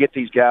want to get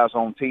these guys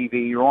on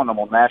TV. You want them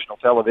on national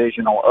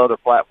television, on other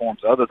platforms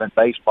other than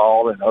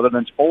baseball and other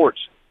than sports.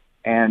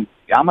 And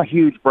I'm a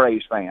huge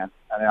Braves fan.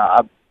 I mean,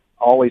 I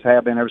always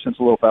have been ever since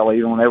a little fella,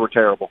 even when they were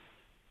terrible.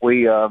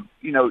 I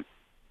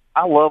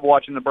love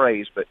watching the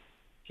Braves, but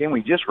can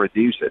we just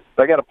reduce it?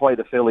 They got to play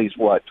the Phillies,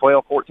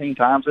 12, 14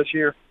 times this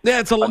year?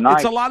 Yeah, it's a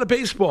lot of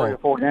baseball. 3 or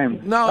 4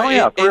 games.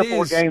 No, 3 or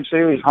 4 game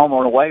series, home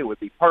or away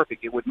would be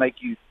perfect. It would make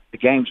the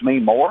games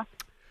mean more.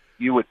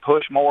 You would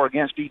push more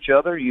against each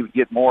other. You would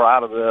get more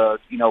out of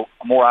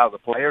more out of the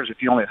players. If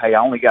you I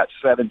only got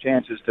 7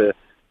 chances to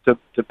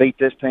beat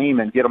this team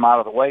and get them out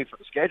of the way for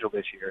the schedule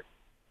this year.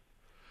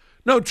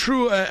 No,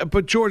 true.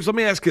 But George, let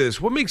me ask you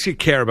this: what makes you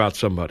care about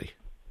somebody?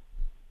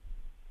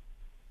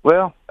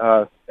 Well,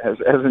 as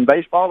in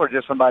baseball, or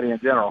just somebody in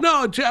general?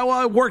 No,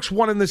 well, it works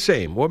one and the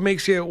same. What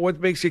makes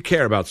you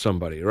care about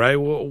somebody, right?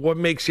 What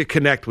makes you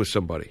connect with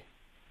somebody?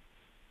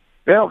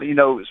 Well,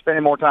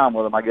 spending more time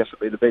with them, I guess, would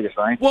be the biggest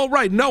thing. Well,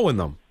 right, knowing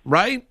them,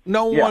 right?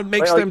 Knowing what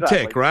makes them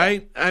tick,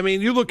 right? I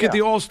mean, you look at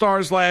the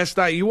All-Stars last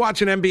night. You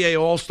watch an NBA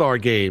All-Star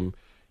game,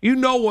 you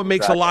know what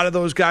makes a lot of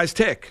those guys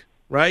tick,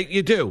 right?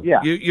 You do.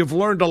 Yeah. You've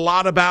learned a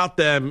lot about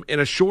them in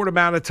a short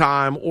amount of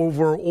time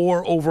over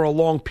a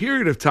long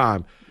period of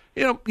time.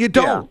 You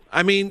don't. Yeah.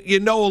 I mean, you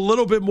know a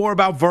little bit more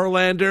about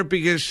Verlander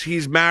because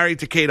he's married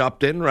to Kate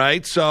Upton,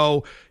 right?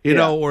 So,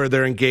 or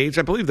they're engaged.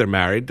 I believe they're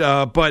married.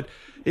 But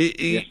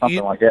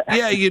something like that.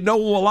 Yeah, you know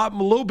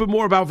a little bit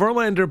more about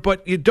Verlander,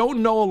 but you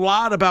don't know a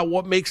lot about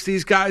what makes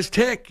these guys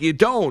tick. You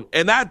don't.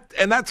 And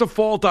that's a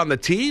fault on the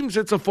teams.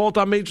 It's a fault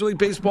on Major League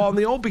Baseball and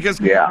the old because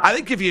I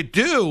think if you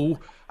do,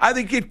 I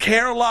think you'd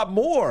care a lot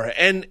more.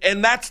 And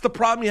that's the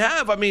problem you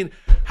have. I mean,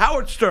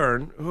 Howard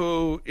Stern,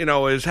 who,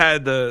 has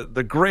had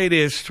the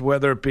greatest,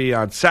 whether it be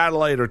on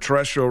satellite or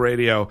terrestrial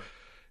radio,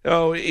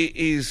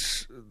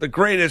 he's the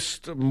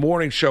greatest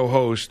morning show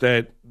host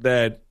that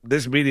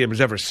this medium has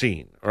ever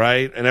seen,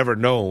 right? And ever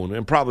known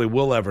and probably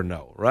will ever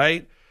know,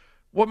 right?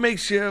 What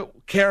makes you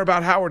care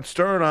about Howard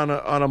Stern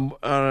on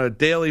a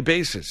daily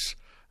basis?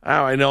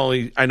 I know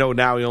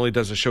now he only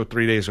does a show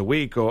 3 days a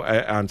week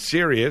on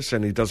Sirius,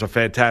 and he does a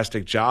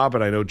fantastic job.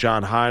 And I know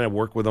John Hine, I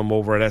work with him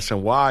over at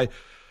SNY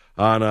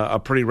on a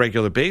pretty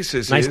regular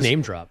basis. Nice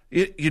name drop.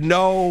 You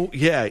know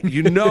a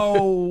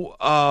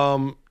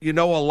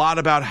lot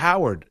about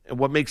Howard and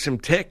what makes him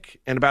tick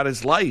and about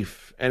his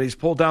life. And he's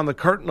pulled down the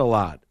curtain a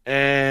lot.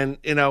 And,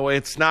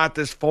 it's not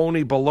this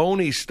phony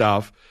baloney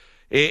stuff.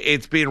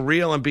 It's being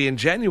real and being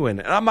genuine.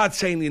 And I'm not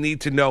saying you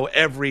need to know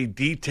every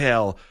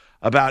detail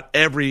about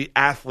every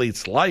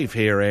athlete's life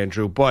here,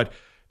 Andrew, but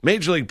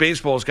Major League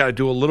Baseball has got to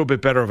do a little bit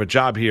better of a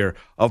job here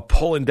of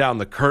pulling down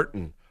the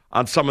curtain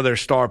on some of their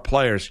star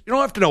players. You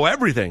don't have to know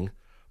everything,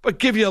 but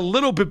give you a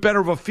little bit better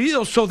of a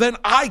feel so then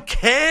I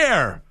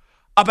care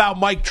about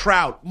Mike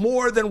Trout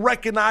more than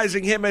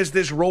recognizing him as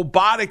this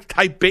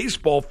robotic-type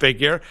baseball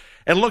figure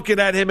and looking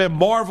at him and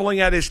marveling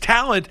at his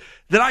talent,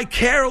 that I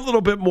care a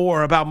little bit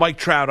more about Mike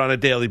Trout on a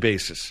daily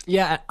basis.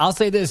 Yeah, I'll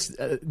say this.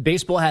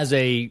 Baseball has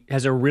a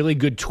really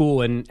good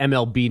tool in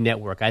MLB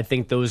Network. I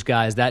think those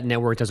guys, that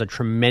network does a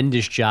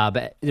tremendous job.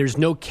 There's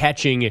no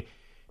catching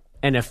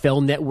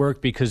NFL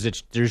Network because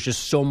there's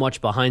just so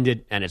much behind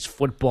it, and it's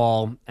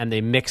football, and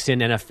they mix in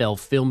NFL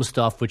film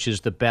stuff, which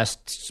is the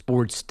best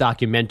sports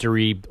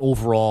documentary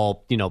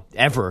overall,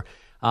 ever.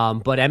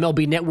 But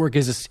MLB Network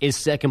is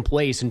second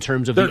place in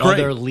terms of the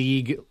other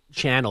league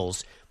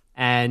channels.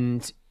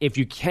 And if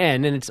you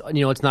can, and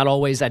it's not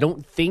always, I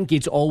don't think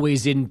it's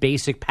always in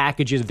basic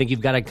packages. I think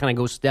you've got to kind of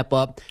go step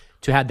up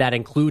to have that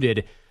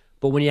included.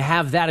 But when you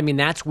have that, I mean,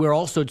 that's where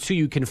also, too,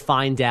 you can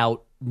find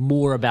out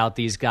more about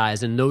these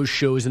guys and those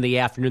shows in the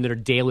afternoon that are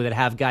daily that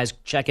have guys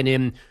checking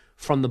in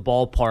from the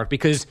ballpark.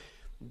 Because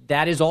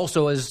that is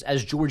also,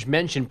 as George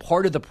mentioned,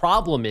 part of the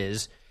problem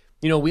is,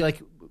 we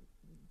like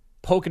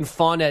poking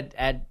fun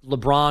at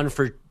LeBron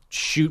for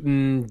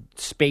shooting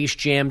Space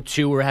Jam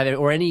 2 or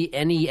any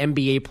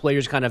NBA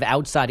players' kind of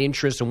outside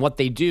interest in what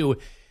they do.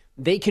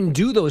 They can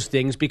do those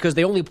things because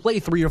they only play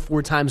 3 or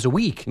 4 times a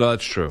week. No,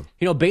 that's true.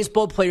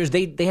 Baseball players,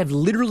 they have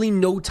literally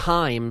no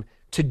time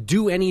to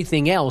do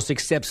anything else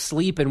except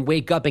sleep and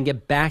wake up and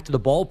get back to the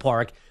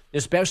ballpark,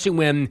 especially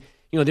when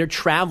they're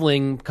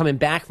traveling, coming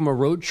back from a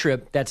road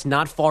trip that's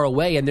not far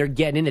away, and they're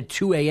getting in at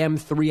 2 a.m.,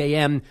 3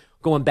 a.m.,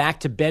 going back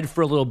to bed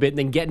for a little bit, and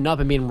then getting up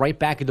and being right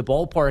back at the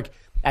ballpark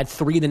at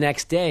 3 the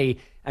next day.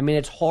 I mean,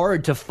 it's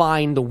hard to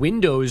find the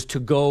windows to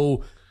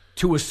go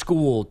to a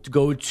school, to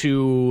go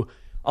to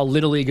a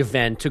Little League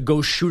event, to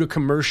go shoot a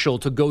commercial,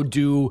 to go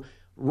do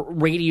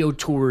radio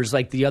tours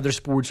like the other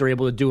sports are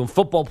able to do. And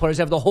football players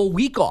have the whole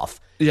week off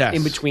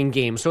in between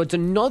games. So it's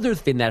another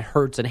thing that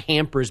hurts and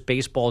hampers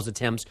baseball's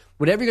attempts.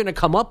 Whatever you're going to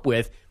come up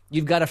with,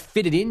 you've got to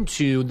fit it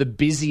into the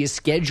busiest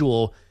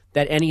schedule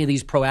that any of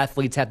these pro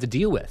athletes have to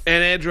deal with.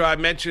 And, Andrew, I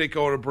mentioned it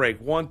going to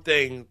break. One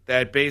thing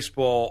that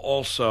baseball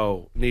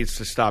also needs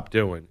to stop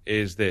doing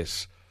is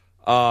this.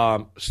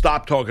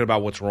 Stop talking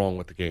about what's wrong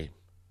with the game.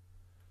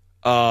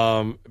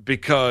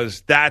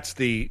 Because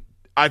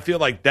I feel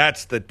like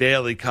that's the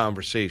daily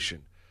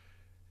conversation.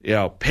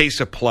 Pace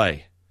of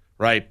play,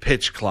 right?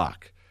 Pitch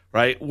clock,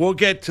 right? We'll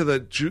get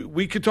to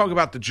we could talk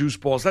about the juice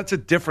balls. That's a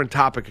different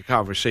topic of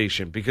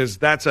conversation because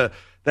that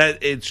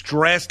it's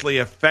drastically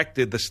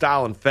affected the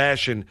style and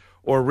fashion,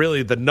 or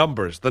really the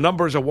numbers. The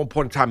numbers at one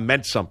point in time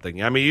meant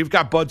something. I mean, you've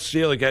got Bud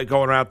Selig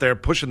going out there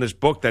pushing this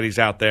book that he's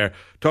out there,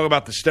 talking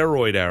about the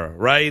steroid era,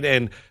 right?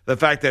 And the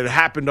fact that it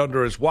happened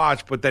under his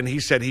watch, but then he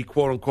said he,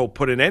 quote-unquote,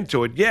 put an end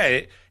to it.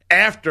 Yeah,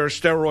 after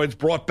steroids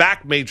brought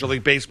back Major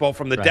League Baseball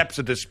from the depths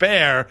of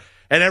despair,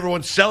 and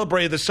everyone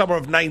celebrated the summer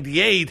of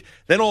 '98,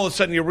 then all of a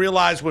sudden you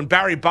realize when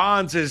Barry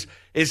Bonds is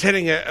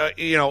hitting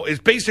is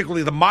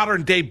basically the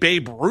modern-day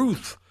Babe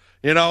Ruth.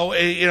 You're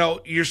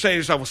saying to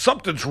yourself, well,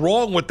 something's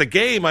wrong with the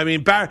game. I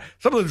mean,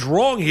 something's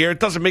wrong here. It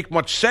doesn't make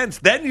much sense.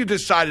 Then you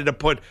decided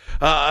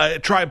to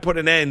try and put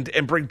an end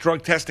and bring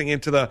drug testing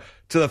into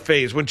the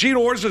phase. When Gene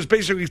Orza is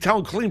basically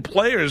telling clean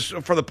players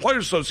for the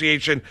Players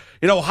Association,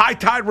 high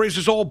tide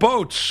raises all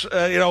boats,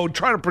 trying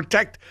to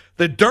protect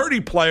the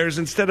dirty players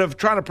instead of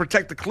trying to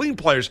protect the clean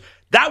players.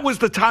 That was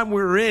the time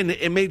we were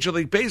in Major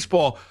League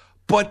Baseball.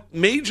 But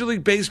Major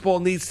League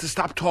Baseball needs to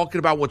stop talking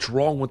about what's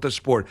wrong with the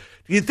sport.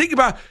 Do you think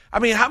about, how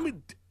many,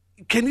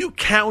 can you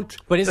count?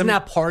 But isn't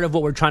that part of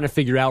what we're trying to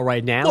figure out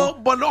right now? Well,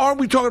 but aren't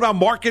we talking about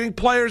marketing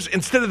players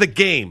instead of the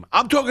game?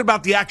 I'm talking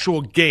about the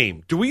actual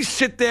game. Do we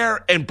sit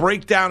there and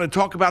break down and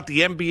talk about the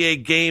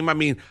NBA game? I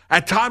mean,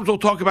 at times we'll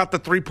talk about the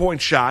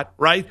three-point shot,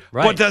 right?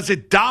 But does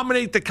it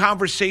dominate the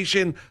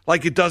conversation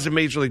like it does in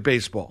Major League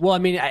Baseball? Well, I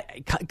mean,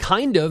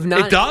 kind of.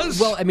 It does?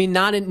 Well, I mean,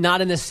 not in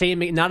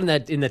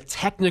the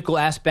technical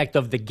aspect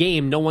of the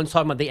game. No one's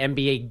talking about the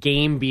NBA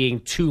game being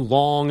too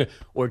long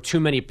or too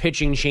many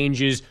pitching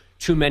changes,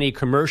 too many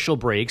commercial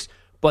breaks,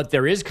 but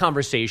there is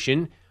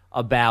conversation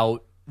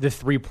about the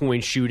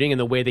three-point shooting and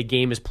the way the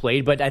game is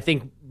played. But I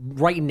think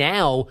right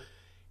now,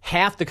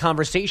 half the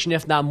conversation,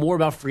 if not more,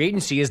 about free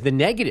agency is the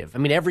negative. I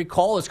mean, every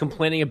call is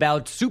complaining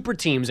about super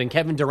teams and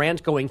Kevin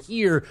Durant going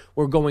here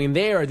or going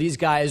there. These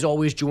guys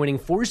always joining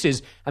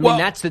forces. I mean,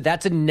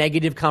 that's a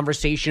negative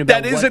conversation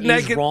about what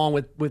is wrong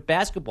with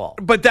basketball.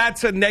 But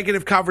that's a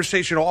negative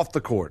conversation off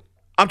the court.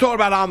 I'm talking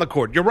about on the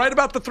court. You're right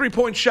about the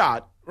three-point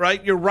shot.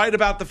 Right, you're right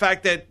about the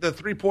fact that the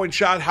three-point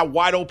shot, how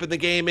wide open the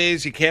game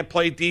is. You can't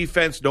play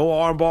defense, no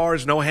arm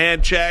bars, no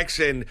hand checks,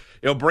 and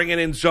bringing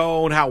in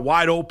zone, how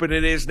wide open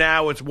it is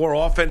now. It's more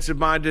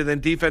offensive-minded than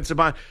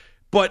defensive-minded.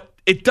 But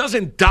it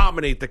doesn't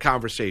dominate the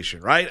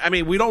conversation, right? I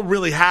mean, we don't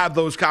really have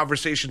those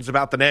conversations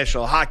about the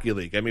National Hockey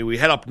League. I mean, we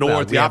head up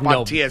north, you hop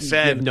on TSN.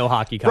 We have no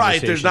hockey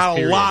conversations. Right, there's not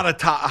a lot of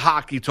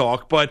hockey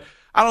talk, but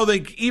I don't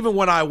think even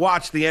when I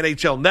watch the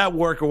NHL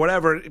Network or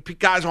whatever,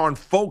 guys aren't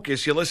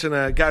focused. You listen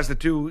to guys that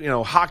do,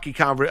 hockey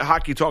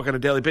talk on a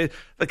daily basis.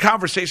 The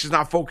conversation is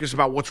not focused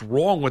about what's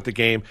wrong with the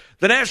game.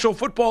 The National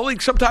Football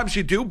League, sometimes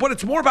you do, but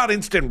it's more about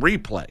instant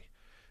replay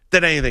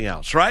than anything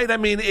else, right? I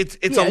mean, it's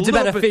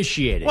about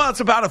officiating. Well,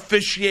 it's about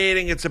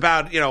officiating. It's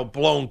about,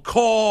 blown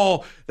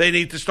call. They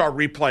need to start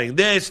replaying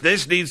this.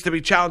 This needs to be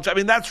challenged. I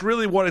mean, that's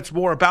really what it's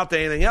more about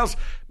than anything else.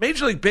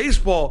 Major League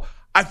Baseball,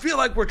 I feel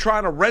like we're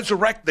trying to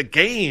resurrect the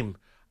game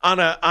on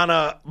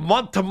a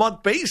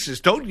month-to-month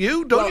basis, don't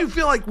you? Don't you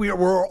feel like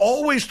we're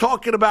always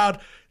talking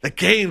about the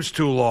game's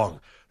too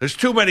long? There's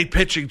too many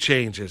pitching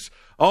changes.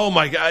 Oh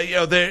my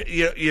God!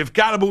 You've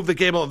got to move the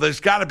game along. There's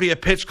got to be a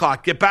pitch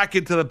clock. Get back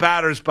into the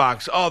batter's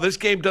box. Oh, this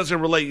game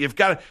doesn't relate. You've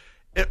got to.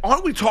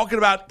 aren't we talking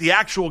about the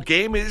actual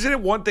game? Isn't it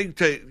one thing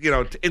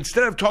to,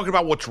 instead of talking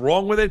about what's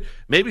wrong with it,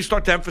 maybe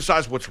start to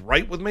emphasize what's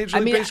right with Major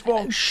League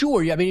Baseball?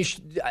 Sure. I mean,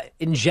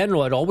 in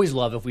general, I'd always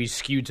love if we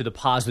skewed to the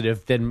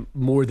positive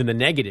more than the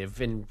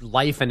negative in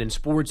life and in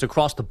sports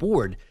across the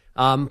board.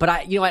 But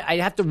I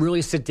have to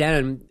really sit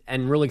down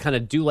and really kind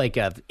of do like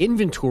a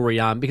inventory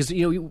on, because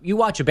you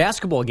watch a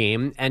basketball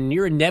game and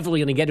you're inevitably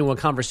going to get into a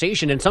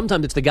conversation, and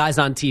sometimes it's the guys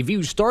on TV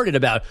who started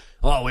about,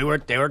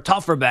 they were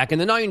tougher back in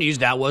the 90s,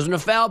 that wasn't a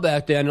foul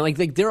back then. And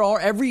like there are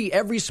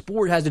every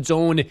sport has its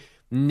own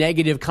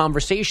negative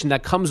conversation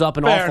that comes up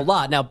an awful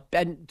lot. Now,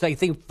 and I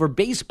think for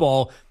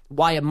baseball,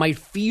 why it might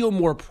feel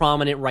more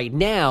prominent right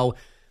now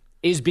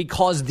is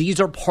because these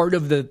are part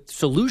of the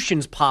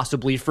solutions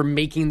possibly for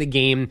making the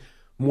game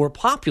more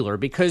popular.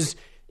 Because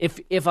if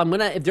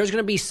there's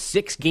gonna be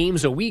 6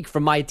 games a week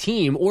for my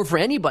team or for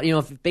anybody,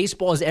 if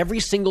baseball is every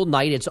single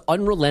night, it's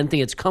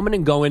unrelenting, it's coming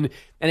and going,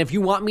 and if you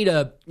want me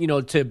to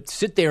to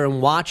sit there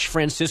and watch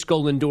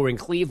Francisco Lindor in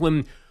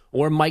Cleveland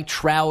or Mike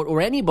Trout or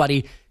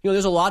anybody,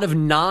 there's a lot of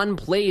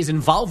non-plays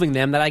involving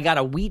them that I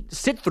gotta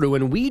sit through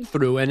and weed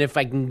through, and if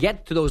I can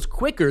get to those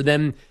quicker,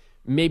 then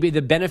maybe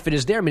the benefit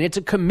is there. I mean, it's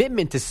a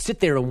commitment to sit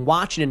there and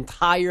watch an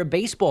entire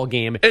baseball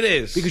game. It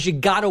is. Because you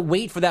got to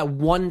wait for that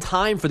one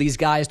time for these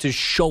guys to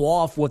show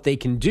off what they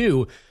can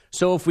do.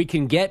 So if we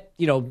can get,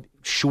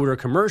 shorter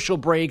commercial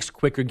breaks,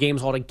 quicker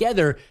games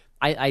altogether,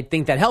 I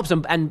think that helps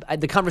them. And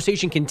the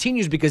conversation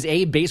continues because,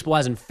 A, baseball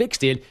hasn't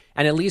fixed it.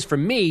 And at least for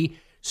me,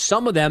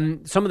 some of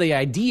the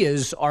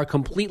ideas are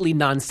completely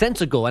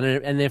nonsensical.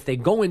 And if they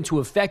go into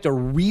effect, are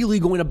really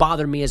going to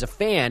bother me as a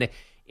fan.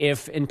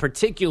 If, in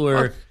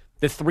particular,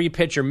 the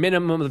 3-pitcher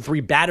minimum, the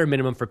 3-batter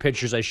minimum for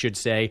pitchers, I should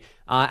say.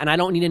 And I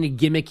don't need any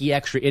gimmicky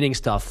extra inning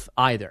stuff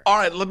either. All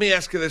right, let me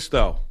ask you this,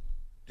 though.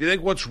 Do you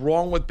think what's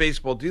wrong with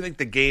baseball, do you think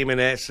the game, in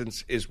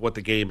essence, is what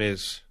the game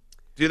is?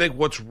 Do you think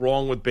what's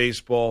wrong with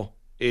baseball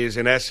is,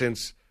 in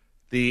essence,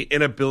 the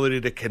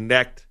inability to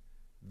connect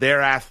their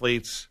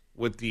athletes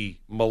with the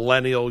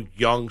millennial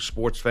young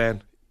sports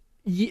fan?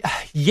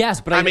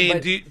 Yes, but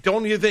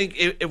don't you think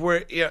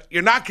if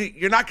you're not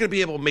going to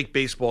be able to make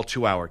baseball a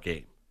 2-hour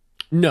game?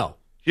 No.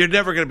 You're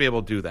never going to be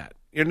able to do that.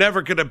 You're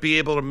never going to be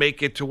able to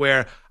make it to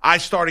where I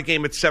start a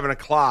game at 7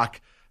 o'clock.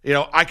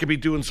 I could be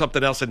doing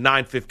something else at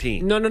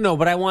 9:15. No.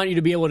 But I want you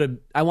to be able to.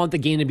 I want the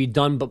game to be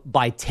done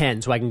by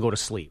 10, so I can go to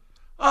sleep.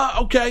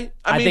 Okay.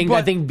 I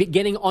think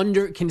getting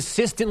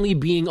consistently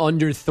being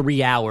under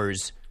 3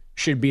 hours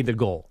should be the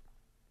goal,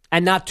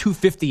 and not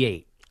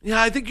 2:58.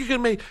 Yeah, I think you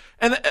can make.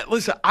 And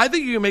listen, I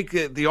think you can make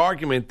the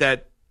argument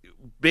that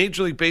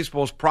Major League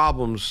Baseball's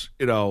problems,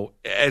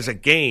 as a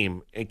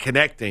game and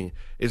connecting,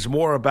 is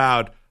more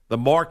about the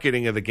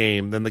marketing of the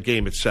game than the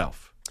game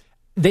itself.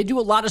 They do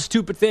a lot of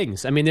stupid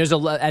things. I mean,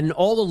 and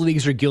all the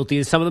leagues are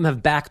guilty. Some of them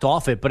have backed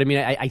off it. But I mean,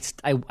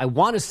 I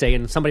want to say,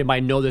 and somebody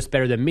might know this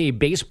better than me,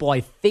 baseball,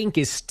 I think,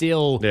 is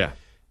still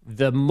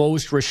the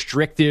most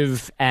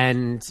restrictive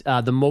and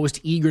the most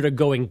eager to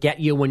go and get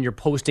you when you're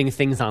posting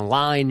things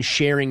online,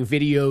 sharing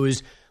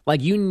videos.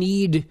 Like you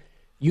need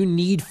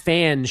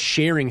fans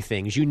sharing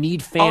things. You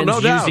need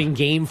fans using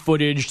game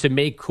footage to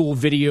make cool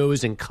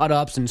videos and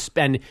cut-ups and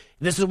spend.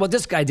 This is what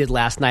this guy did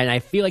last night, and I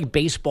feel like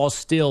baseball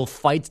still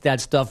fights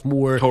that stuff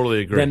more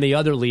than the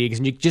other leagues,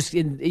 and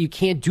you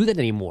can't do that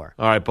anymore.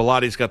 All right,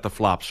 Bilotti's got the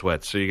flop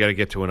sweat, so you got to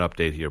get to an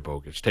update here,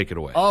 Bogus. Take it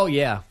away. Oh,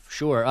 yeah,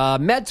 sure.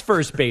 Mets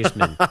first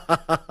baseman,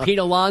 Pete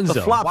Alonso.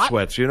 The flop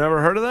sweats. You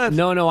never heard of that?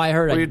 No, I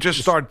heard it. Where you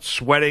just start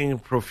sweating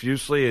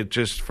profusely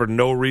just for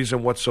no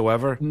reason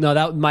whatsoever?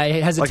 No, my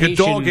hesitation. Like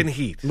a dog in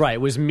heat.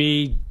 Right, was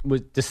me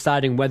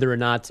deciding whether or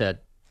not to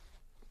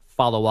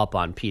follow up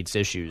on Pete's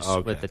issues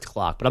with the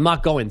clock, but I'm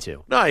not going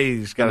to. No,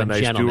 he's got a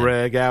nice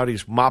do-rag out.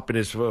 He's mopping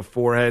his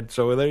forehead,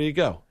 so there you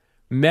go.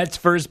 Mets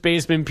first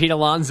baseman Pete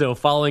Alonso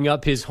following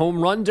up his home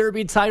run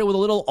derby title with a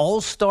little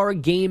all-star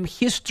game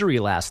history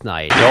last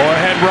night.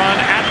 Go-ahead run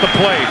at the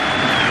plate.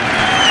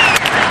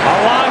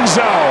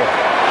 Alonso.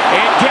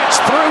 It gets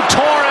through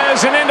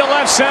Torres and into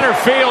left center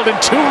field,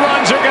 and 2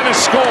 runs are going to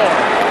score.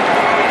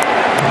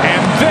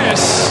 And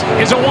this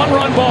is a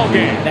 1-run ball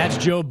game. That's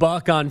Joe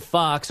Buck on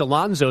Fox.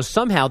 Alonso,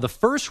 somehow the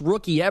first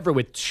rookie ever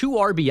with 2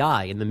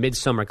 RBI in the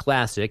Midsummer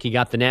Classic. He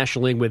got the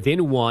National League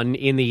within 1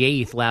 in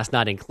the 8th last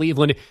night in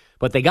Cleveland,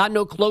 but they got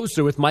no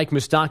closer with Mike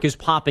Moustakas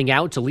popping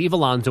out to leave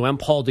Alonso and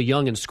Paul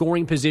DeJong in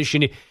scoring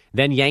position.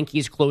 Then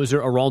Yankees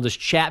closer Aroldis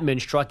Chapman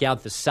struck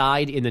out the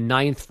side in the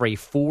 9th for a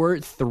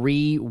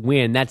 4-3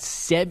 win. That's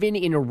 7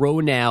 in a row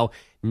now.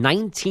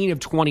 19 of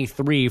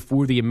 23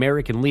 for the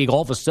American League.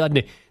 All of a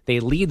sudden, they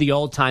lead the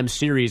all-time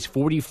series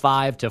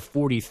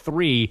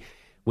 45-43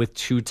 with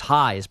 2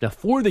 ties.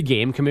 Before the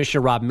game,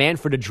 Commissioner Rob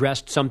Manfred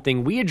addressed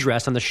something we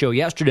addressed on the show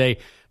yesterday.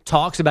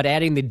 Talks about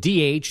adding the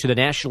DH to the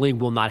National League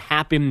will not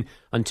happen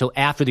until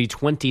after the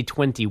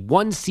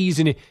 2021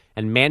 season,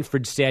 and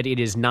Manfred said it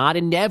is not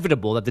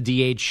inevitable that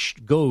the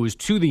DH goes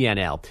to the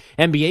NL.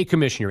 NBA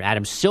Commissioner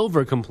Adam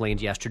Silver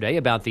complained yesterday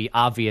about the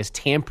obvious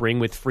tampering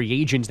with free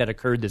agents that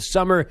occurred this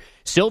summer.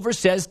 Silver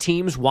says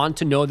teams want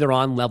to know they're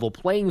on level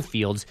playing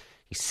fields.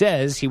 He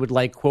says he would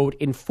like, quote,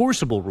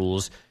 enforceable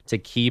rules to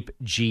keep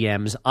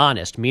GMs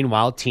honest.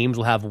 Meanwhile, teams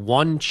will have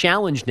one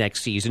challenge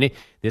next season.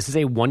 This is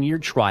a one-year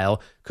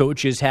trial.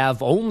 Coaches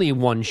have only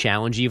one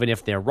challenge, even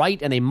if they're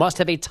right, and they must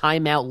have a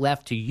timeout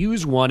left to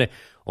use one.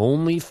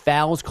 Only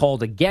fouls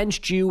called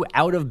against you,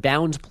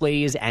 out-of-bounds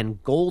plays,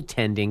 and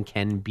goaltending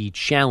can be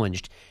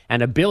challenged.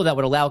 And a bill that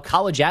would allow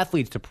college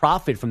athletes to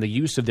profit from the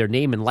use of their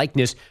name and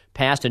likeness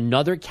passed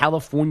another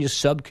California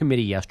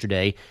subcommittee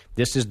yesterday.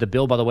 This is the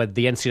bill, by the way,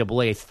 the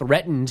NCAA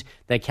threatened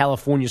that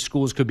California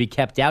schools could be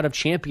kept out of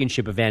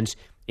championship events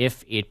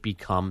if it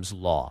becomes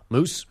law.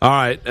 Moose? All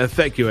right.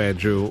 Thank you,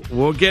 Andrew.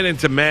 We'll get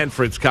into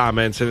Manfred's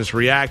comments and his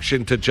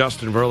reaction to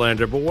Justin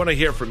Verlander, but want to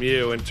hear from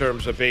you in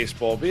terms of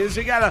baseball because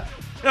you got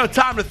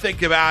time to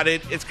think about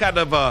it. It's kind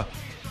of a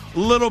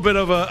little bit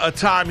of a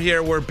time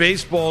here where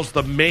baseball's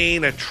the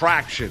main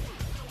attraction.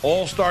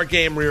 All-Star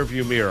Game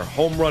rearview mirror,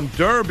 Home Run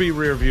Derby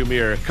rearview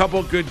mirror, a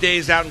couple good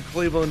days out in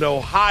Cleveland,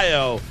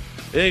 Ohio. I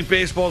think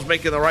baseball's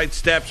making the right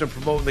steps and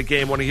promoting the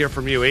game. Want to hear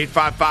from you.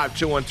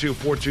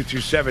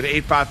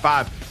 855-212-4227,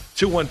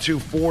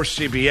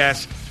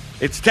 855-212-4CBS.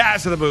 It's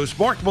Taz of the Moose,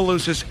 Mark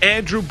Malusis,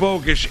 Andrew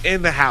Bogish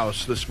in the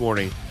house this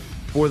morning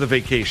for the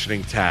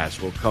vacationing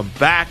Taz. We'll come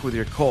back with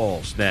your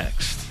calls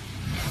next.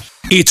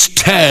 It's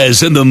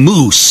Taz and the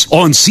Moose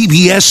on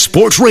CBS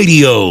Sports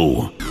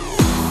Radio.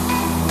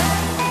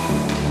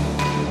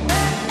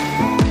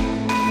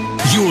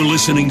 You're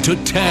listening to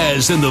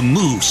Taz and the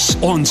Moose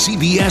on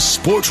CBS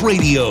Sports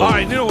Radio. All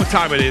right, you know what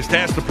time it is.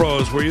 Taz the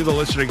Pros, where you, the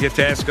listener, get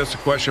to ask us a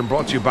question.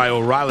 Brought to you by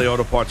O'Reilly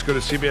Auto Parts. Go to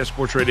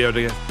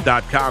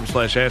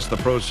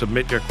cbssportsradio.com/askthepros.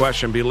 Submit your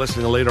question. Be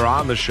listening later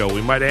on the show.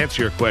 We might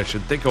answer your question.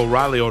 Think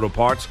O'Reilly Auto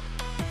Parts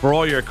for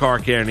all your car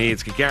care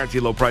needs. Get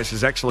guaranteed low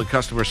prices, excellent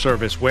customer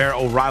service. Where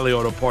O'Reilly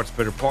Auto Parts,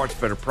 better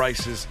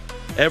prices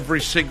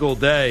every single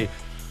day.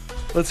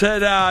 Let's head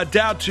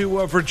down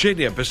to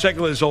Virginia,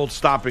 Bisegola's old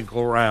stomping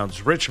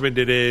grounds. Richmond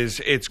it is.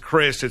 It's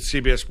Chris at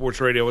CBS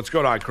Sports Radio. What's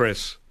going on,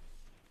 Chris?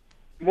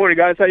 Good morning,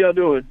 guys. How y'all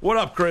doing? What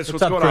up, Chris?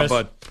 What's up, going Chris?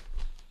 on, bud?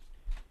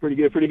 Pretty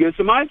good, pretty good.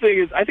 So my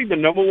thing is, I think the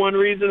number one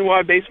reason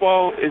why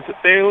baseball is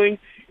failing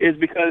is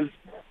because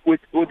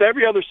with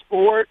every other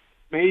sport,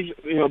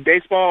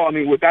 baseball,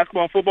 with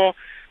basketball and football,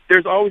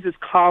 there's always this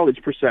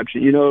college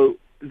perception.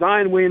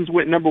 Zion Williams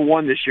went number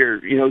one this year.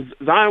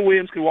 Zion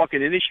Williams can walk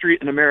in any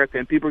street in America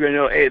and people are going to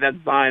know, hey, that's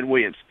Zion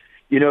Williams.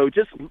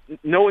 Just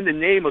knowing the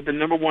name of the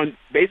number one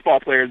baseball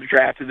player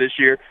drafted this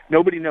year,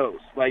 nobody knows.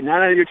 Like 9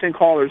 out of your 10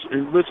 callers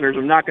and listeners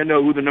are not going to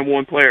know who the number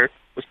one player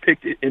was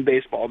picked in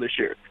baseball this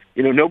year.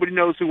 Nobody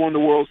knows who won the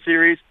World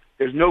Series.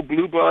 There's no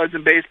blue bloods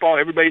in baseball.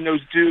 Everybody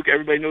knows Duke.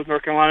 Everybody knows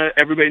North Carolina.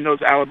 Everybody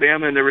knows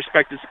Alabama in their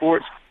respective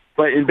sports.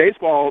 But in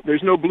baseball,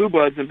 there's no blue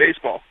bloods in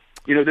baseball.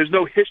 There's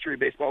no history of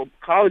baseball.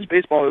 College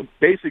baseball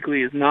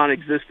basically is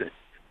non-existent.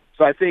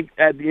 So I think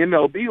at the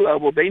MLB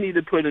level, they need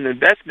to put an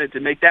investment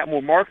to make that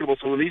more marketable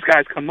so when these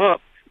guys come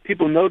up,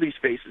 people know these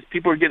faces.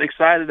 People are getting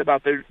excited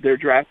about their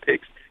draft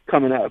picks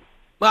coming up.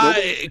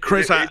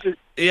 Chris, I think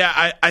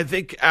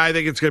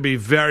it's going to be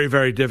very,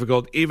 very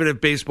difficult, even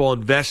if baseball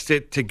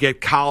invested, to get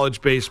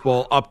college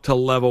baseball up to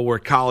level where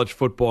college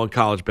football and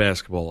college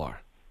basketball are.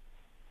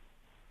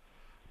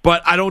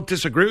 But I don't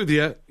disagree with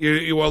you.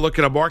 You want to look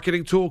at a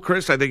marketing tool,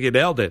 Chris? I think you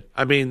nailed it.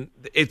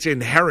 It's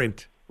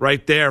inherent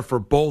right there for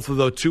both of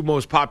the two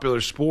most popular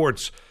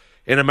sports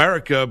in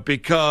America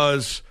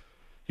because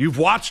you've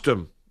watched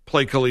them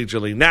play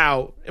collegiately.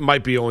 Now, it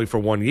might be only for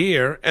 1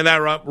 year, and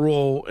that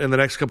rule in the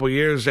next couple of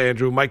years,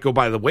 Andrew, might go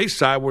by the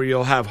wayside where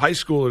you'll have high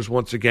schoolers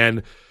once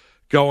again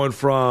going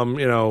from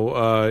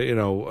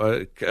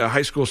a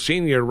high school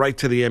senior right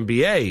to the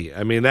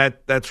NBA.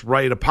 That's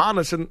right upon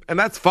us, and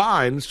that's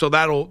fine. So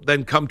that'll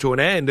then come to an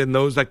end, and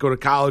those that go to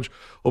college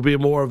will be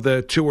more of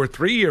the 2 or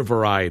 3 year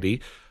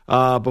variety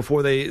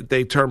before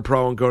they turn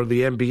pro and go to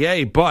the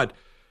NBA. But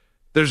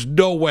there's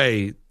no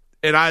way.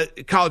 And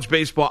college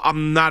baseball,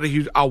 I'm not a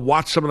huge. I'll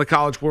watch some of the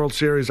College World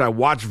Series. I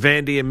watched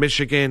Vandy and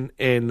Michigan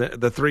in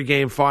the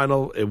 3-game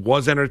final. It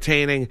was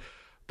entertaining,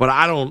 but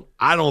I don't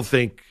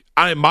think.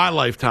 In my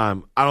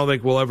lifetime, I don't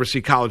think we'll ever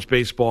see college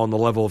baseball on the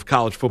level of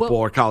college football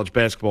or college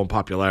basketball in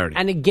popularity.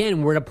 And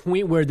again, we're at a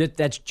point where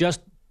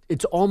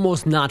it's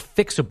almost not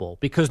fixable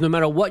because no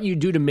matter what you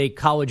do to make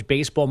college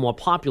baseball more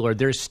popular,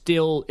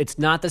 it's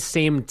not the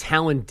same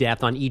talent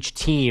depth on each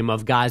team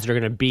of guys that are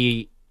going to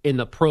be in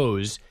the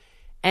pros.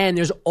 And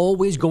there's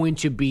always going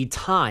to be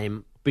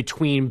time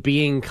between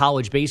being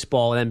college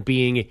baseball and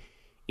being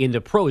in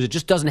the pros. It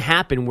just doesn't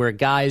happen where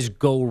guys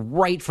go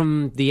right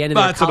from the end of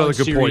their college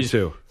series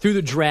through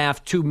the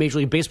draft to Major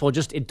League Baseball.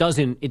 It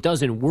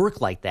doesn't work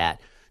like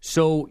that.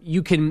 So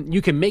you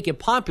can make it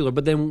popular,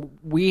 but then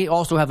we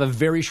also have a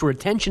very short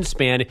attention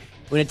span.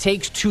 When it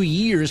takes 2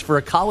 years for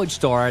a college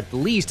star at the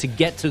least to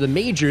get to the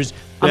majors,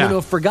 I'm going to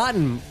have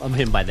forgotten of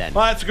him by then.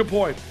 Well, that's a good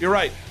point. You're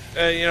right.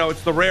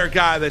 It's the rare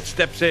guy that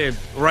steps in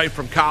right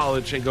from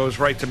college and goes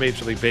right to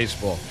Major League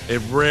Baseball.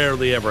 It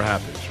rarely ever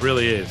happens. It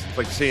really is. It's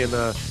like seeing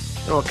a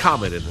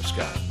comet in the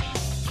sky.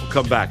 We'll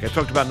come back. I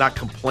talked about not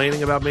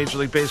complaining about Major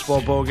League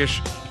Baseball, Bogish.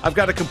 I've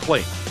got a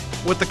complaint.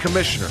 with the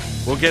commissioner.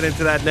 We'll get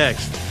into that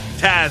next.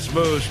 Taz,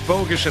 Moose,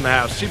 Bogusch in the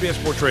house, CBS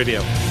Sports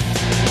Radio.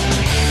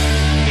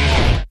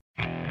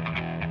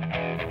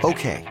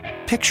 Okay,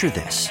 picture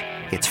this.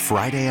 It's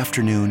Friday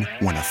afternoon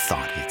when a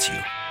thought hits you.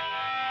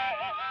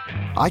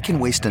 I can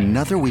waste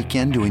another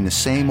weekend doing the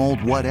same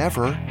old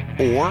whatever,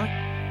 or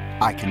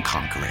I can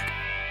conquer it.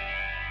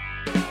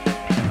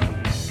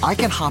 I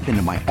can hop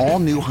into my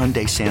all-new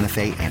Hyundai Santa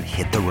Fe and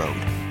hit the road.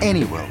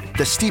 Any road.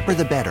 The steeper,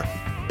 the better.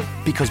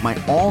 Because my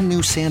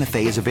all-new Santa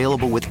Fe is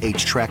available with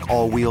H-Track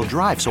all-wheel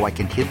drive, so I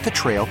can hit the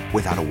trail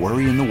without a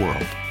worry in the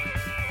world.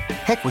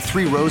 Heck, with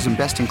 3 rows and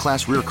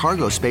best-in-class rear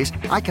cargo space,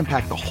 I can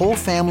pack the whole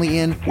family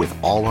in with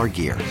all our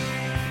gear.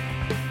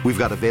 We've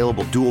got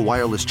available dual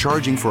wireless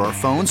charging for our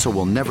phones, so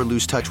we'll never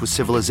lose touch with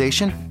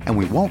civilization, and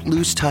we won't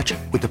lose touch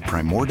with the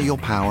primordial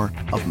power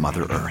of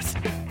Mother Earth.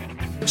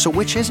 So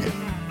which is it?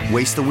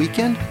 Waste the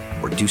weekend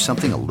or do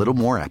something a little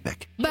more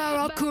epic?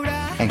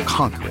 And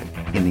conquer it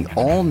in the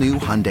all-new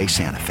Hyundai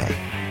Santa Fe.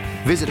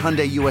 Visit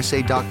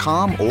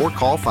HyundaiUSA.com or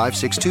call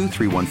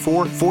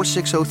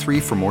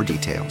 562-314-4603 for more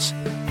details.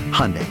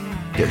 Hyundai,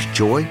 there's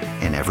joy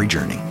in every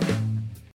journey.